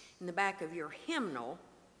this in the back of your hymnal,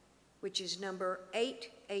 which is number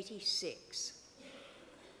 886.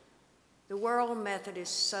 The World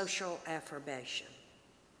Methodist Social Affirmation.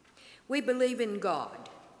 We believe in God,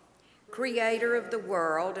 creator of the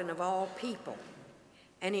world and of all people,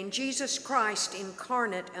 and in Jesus Christ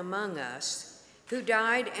incarnate among us, who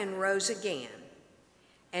died and rose again,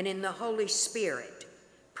 and in the Holy Spirit,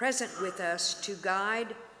 present with us to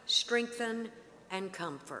guide, strengthen, and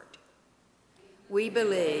comfort. We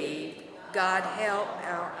believe, God help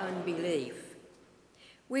our unbelief.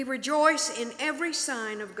 We rejoice in every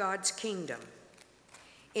sign of God's kingdom,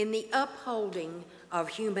 in the upholding of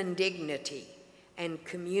human dignity and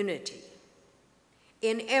community,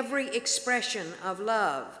 in every expression of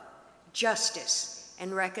love, justice,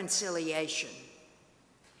 and reconciliation,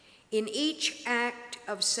 in each act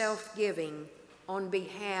of self-giving on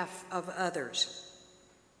behalf of others,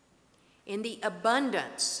 in the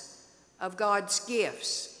abundance of God's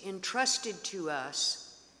gifts entrusted to us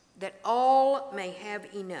that all may have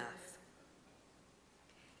enough,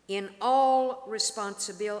 in all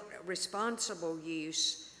responsible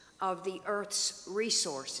use of the earth's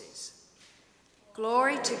resources.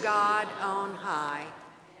 Glory to God on high,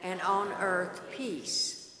 and on earth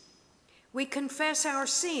peace. We confess our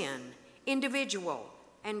sin, individual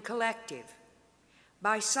and collective,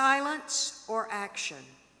 by silence or action,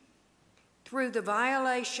 through the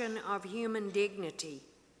violation of human dignity,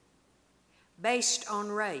 based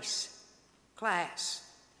on race, class,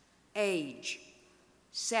 age,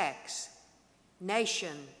 sex,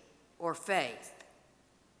 nation, or faith.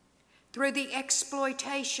 through the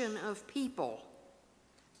exploitation of people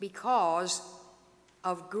because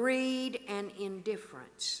of greed and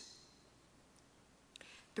indifference,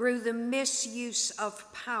 through the misuse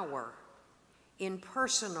of power in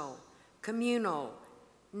personal, communal,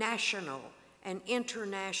 national, and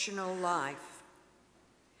international life,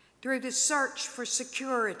 through the search for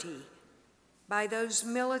security by those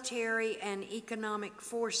military and economic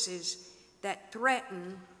forces that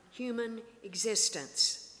threaten human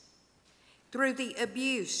existence, through the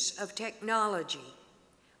abuse of technology,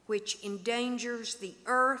 which endangers the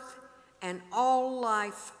earth and all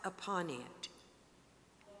life upon it.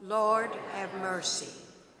 Lord, have mercy.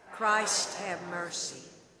 Christ, have mercy.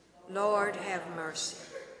 Lord, have mercy.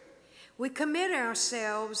 We commit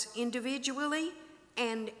ourselves individually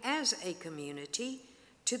and as a community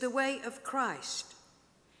to the way of Christ,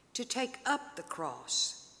 to take up the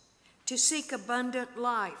cross, to seek abundant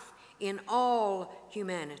life in all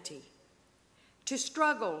humanity, to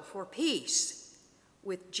struggle for peace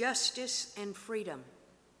with justice and freedom,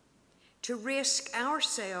 to risk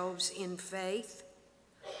ourselves in faith,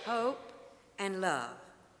 hope, and love,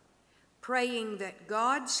 praying that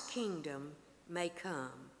God's kingdom may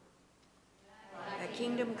come. Thy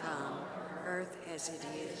kingdom come, earth as it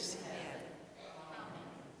is in heaven.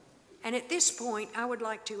 And at this point, I would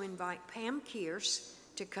like to invite Pam Kearse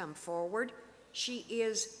to come forward. She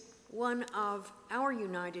is one of our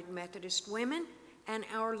United Methodist women and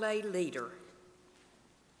our lay leader.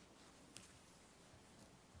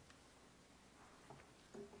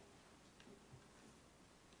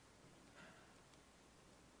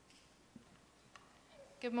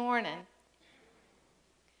 Good morning.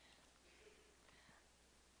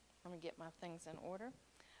 Let me get my things in order.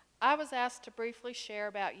 I was asked to briefly share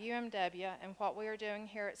about UMW and what we are doing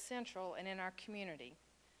here at Central and in our community.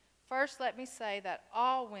 First, let me say that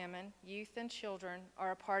all women, youth, and children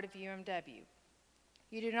are a part of UMW.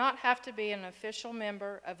 You do not have to be an official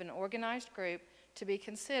member of an organized group to be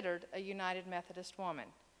considered a United Methodist woman.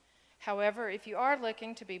 However, if you are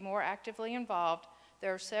looking to be more actively involved,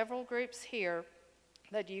 there are several groups here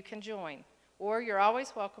that you can join, or you're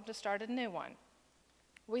always welcome to start a new one.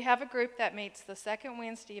 We have a group that meets the second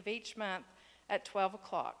Wednesday of each month at 12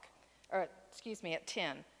 o'clock, or at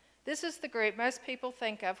 10. This is the group most people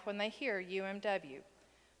think of when they hear UMW.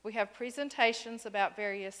 We have presentations about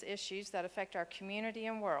various issues that affect our community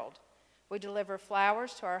and world. We deliver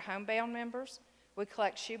flowers to our homebound members. We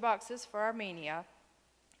collect shoeboxes for Armenia.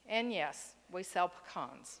 And yes, we sell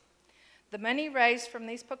pecans. The money raised from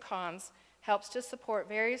these pecans helps to support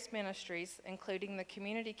various ministries, including the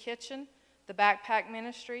Community Kitchen, the Backpack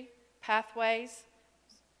Ministry, Pathways,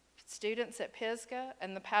 students at Pisgah,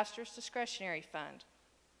 and the Pastor's Discretionary Fund.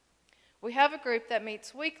 We have a group that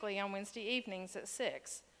meets weekly on Wednesday evenings at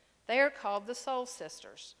 6. They are called the Soul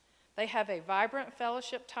Sisters. They have a vibrant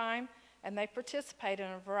fellowship time, and they participate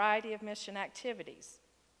in a variety of mission activities.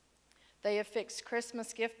 They have fixed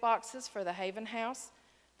Christmas gift boxes for the Haven House.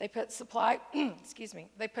 They put supply,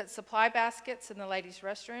 they put supply baskets in the ladies'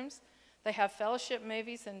 restrooms. They have fellowship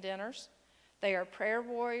movies and dinners. They are prayer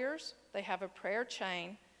warriors. They have a prayer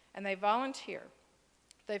chain, and they volunteer.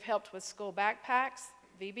 They've helped with school backpacks,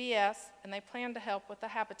 VBS, and they plan to help with the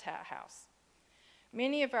Habitat House.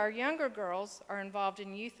 Many of our younger girls are involved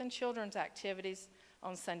in youth and children's activities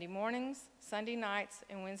on Sunday mornings, Sunday nights,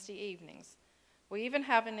 and Wednesday evenings. We even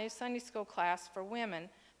have a new Sunday school class for women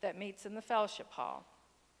that meets in the fellowship hall.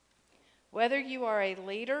 Whether you are a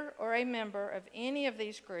leader or a member of any of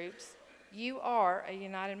these groups, you are a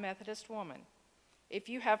United Methodist woman. If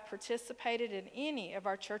you have participated in any of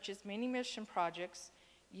our church's many mission projects,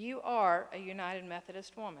 you are a United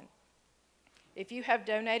Methodist woman. If you have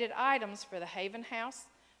donated items for the Haven House,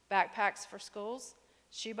 backpacks for schools,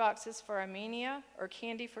 shoeboxes for Armenia, or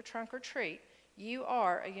candy for trunk or treat, you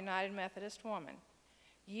are a United Methodist woman.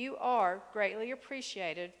 You are greatly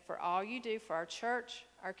appreciated for all you do for our church,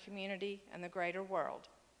 our community, and the greater world.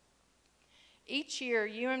 Each year,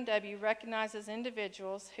 UMW recognizes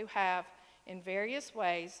individuals who have, in various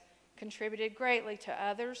ways, contributed greatly to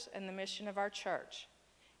others and the mission of our church.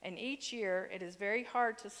 And each year, it is very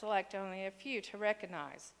hard to select only a few to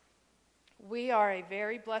recognize. We are a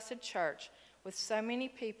very blessed church with so many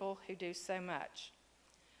people who do so much.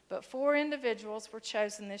 But 4 individuals were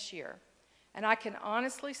chosen this year, and I can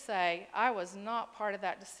honestly say I was not part of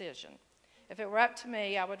that decision. If it were up to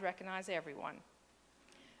me, I would recognize everyone.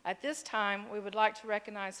 At this time, we would like to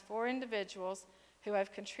recognize 4 individuals who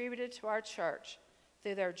have contributed to our church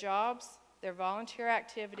through their jobs, their volunteer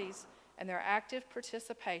activities, and their active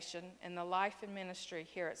participation in the life and ministry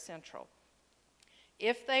here at Central.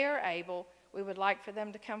 If they are able, we would like for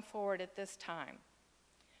them to come forward at this time.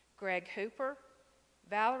 Greg Hooper,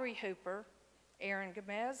 Valerie Hooper, Aaron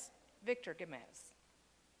Gomez, Victor Gomez.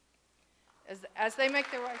 As they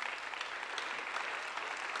make their way.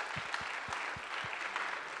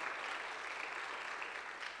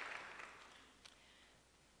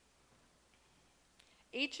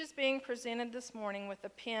 Each is being presented this morning with a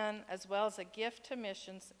pin as well as a gift to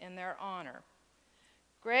missions in their honor.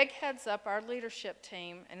 Greg heads up our leadership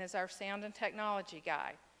team and is our sound and technology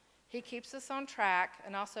guy. He keeps us on track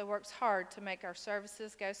and also works hard to make our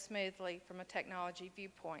services go smoothly from a technology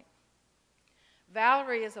viewpoint.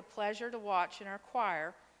 Valerie is a pleasure to watch in our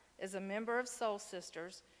choir, is a member of Soul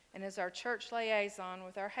Sisters, and is our church liaison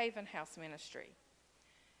with our Haven House ministry.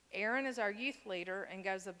 Aaron is our youth leader and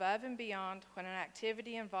goes above and beyond when an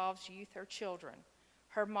activity involves youth or children.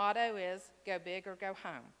 Her motto is, go big or go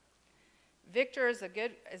home. Victor is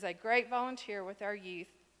a great volunteer with our youth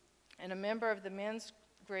and a member of the men's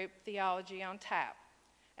group Theology on Tap.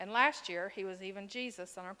 And last year, he was even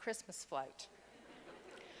Jesus on our Christmas float.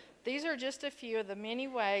 These are just a few of the many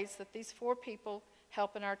ways that these four people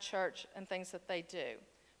help in our church and things that they do.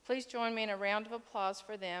 Please join me in a round of applause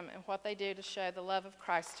for them and what they do to show the love of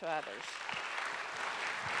Christ to others.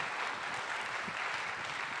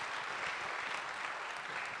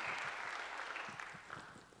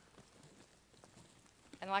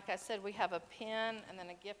 And like I said, we have a pin and then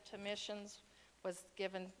a gift to missions was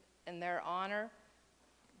given in their honor.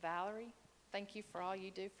 Valerie, thank you for all you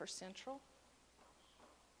do for Central.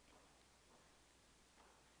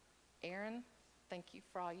 Aaron, thank you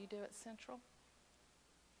for all you do at Central.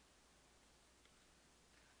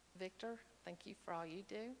 Victor, thank you for all you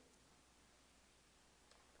do.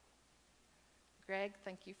 Greg,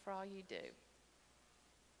 thank you for all you do.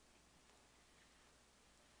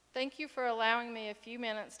 Thank you for allowing me a few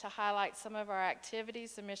minutes to highlight some of our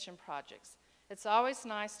activities and mission projects. It's always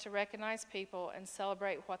nice to recognize people and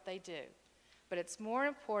celebrate what they do, but it's more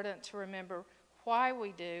important to remember why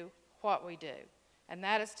we do what we do, and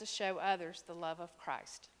that is to show others the love of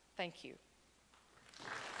Christ. Thank you.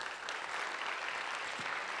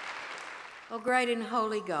 O great and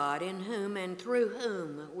holy God, in whom and through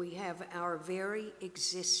whom we have our very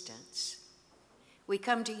existence, we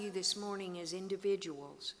come to you this morning as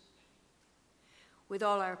individuals with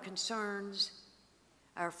all our concerns,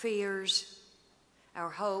 our fears, our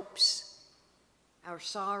hopes, our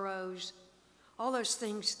sorrows, all those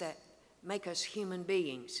things that make us human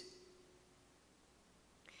beings.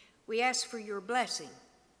 We ask for your blessing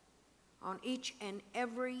on each and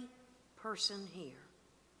every person here.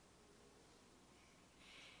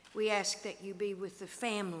 We ask that you be with the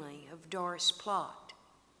family of Doris Plott.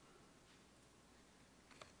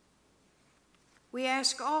 We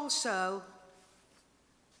ask also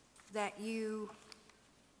that you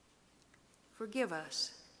forgive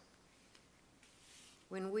us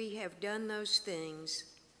when we have done those things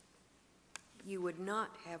you would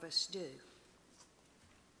not have us do.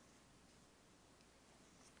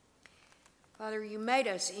 Father, you made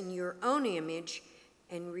us in your own image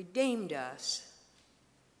and redeemed us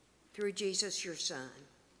through Jesus, your Son.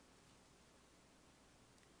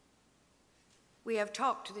 We have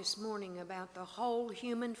talked this morning about the whole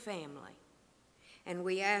human family, and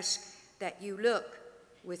we ask that you look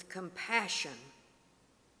with compassion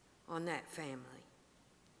on that family.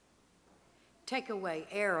 Take away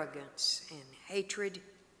arrogance and hatred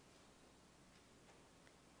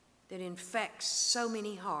that infects so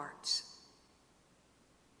many hearts.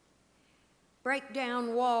 Break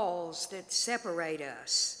down walls that separate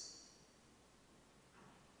us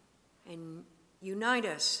and unite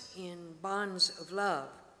us in bonds of love.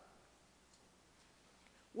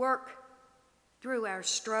 Work through our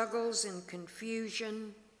struggles and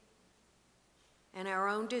confusion and our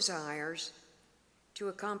own desires to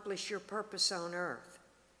accomplish your purpose on earth.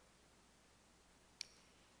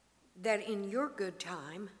 That in your good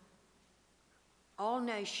time, all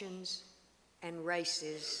nations and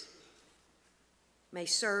races may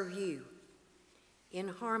serve you in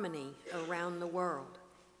harmony around the world.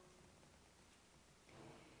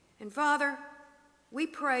 And Father, we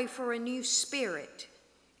pray for a new spirit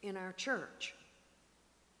in our church.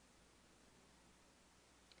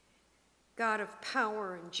 God of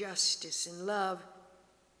power and justice and love,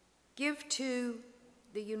 give to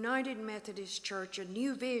the United Methodist Church a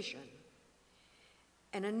new vision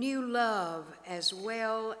and a new love, as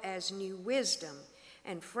well as new wisdom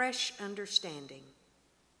and fresh understanding.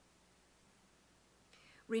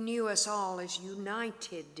 Renew us all as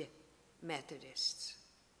United Methodists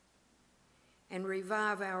and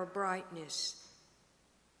revive our brightness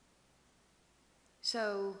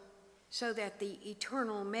so that the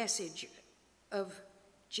eternal message of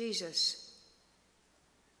Jesus,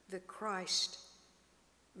 the Christ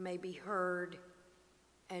may be heard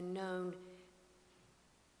and known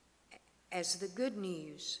as the good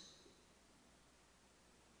news.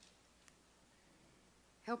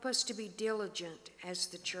 Help us to be diligent as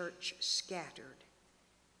the church scattered,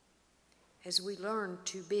 as we learn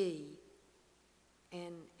to be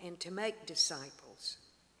and to make disciples.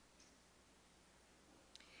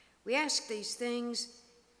 We ask these things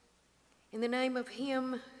in the name of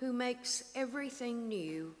Him who makes everything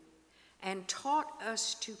new and taught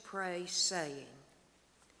us to pray, saying,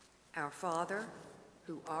 Our Father,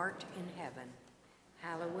 who art in heaven,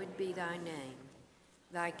 hallowed be thy name.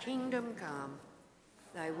 Thy kingdom come,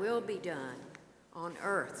 thy will be done, on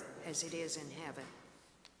earth as it is in heaven.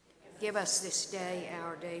 Give us this day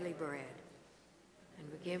our daily bread, and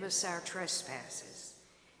forgive us our trespasses,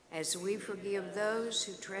 as we forgive those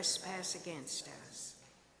who trespass against us.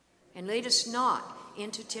 And lead us not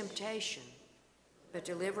into temptation, but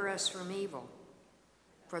deliver us from evil.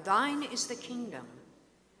 For thine is the kingdom,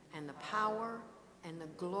 and the power, and the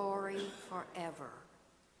glory forever.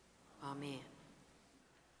 Amen.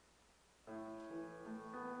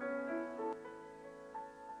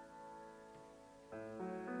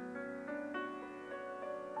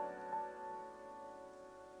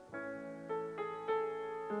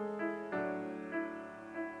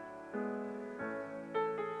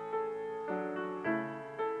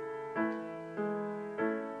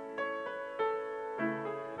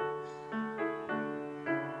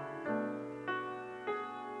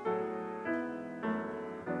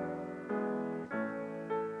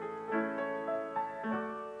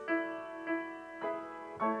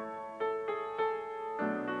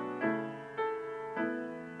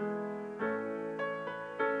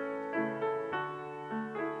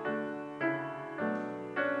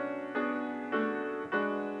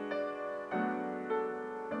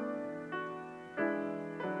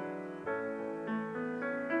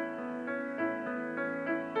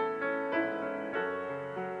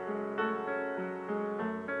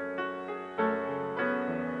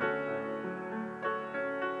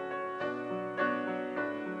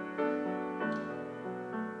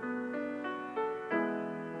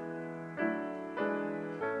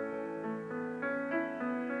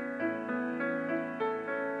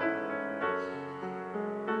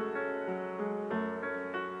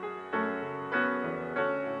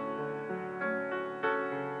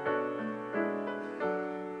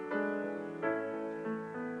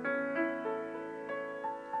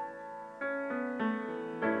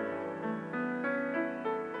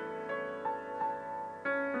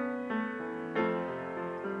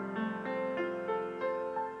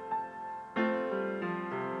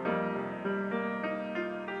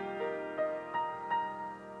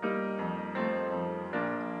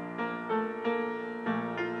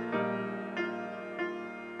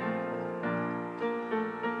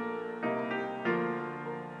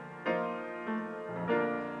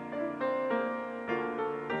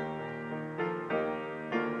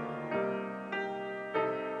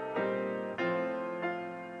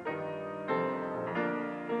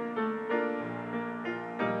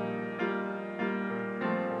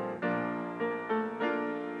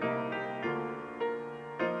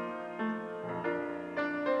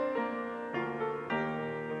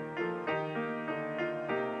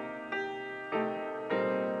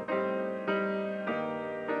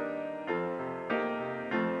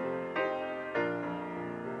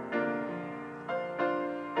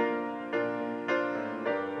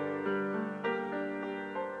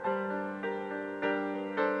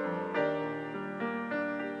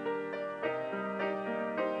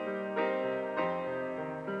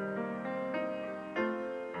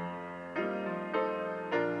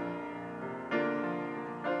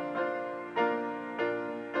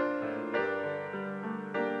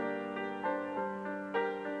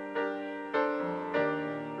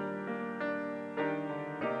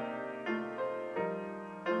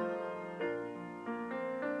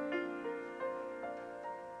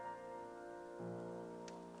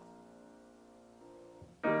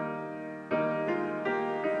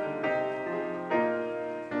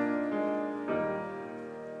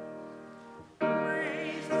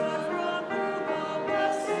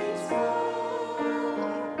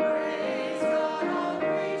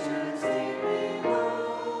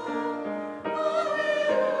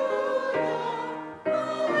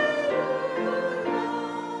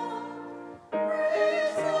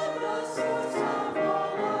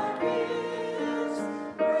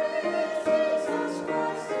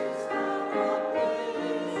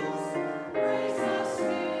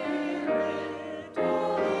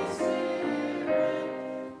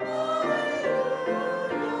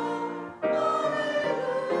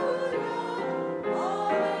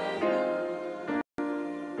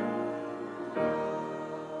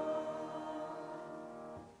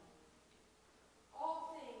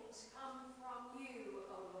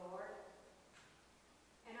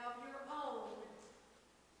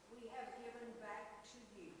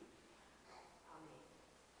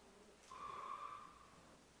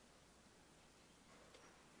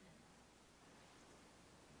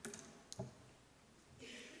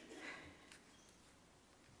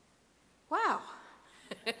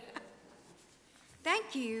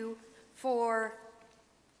 thank you for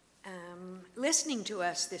listening to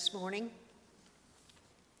us this morning.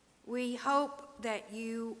 We hope that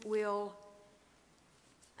you will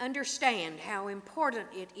understand how important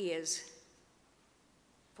it is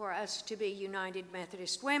for us to be United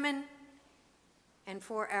Methodist Women and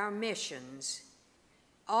for our missions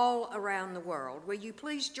all around the world. Will you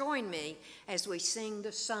please join me as we sing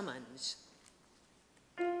the summons?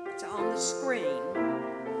 It's on the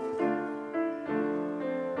screen.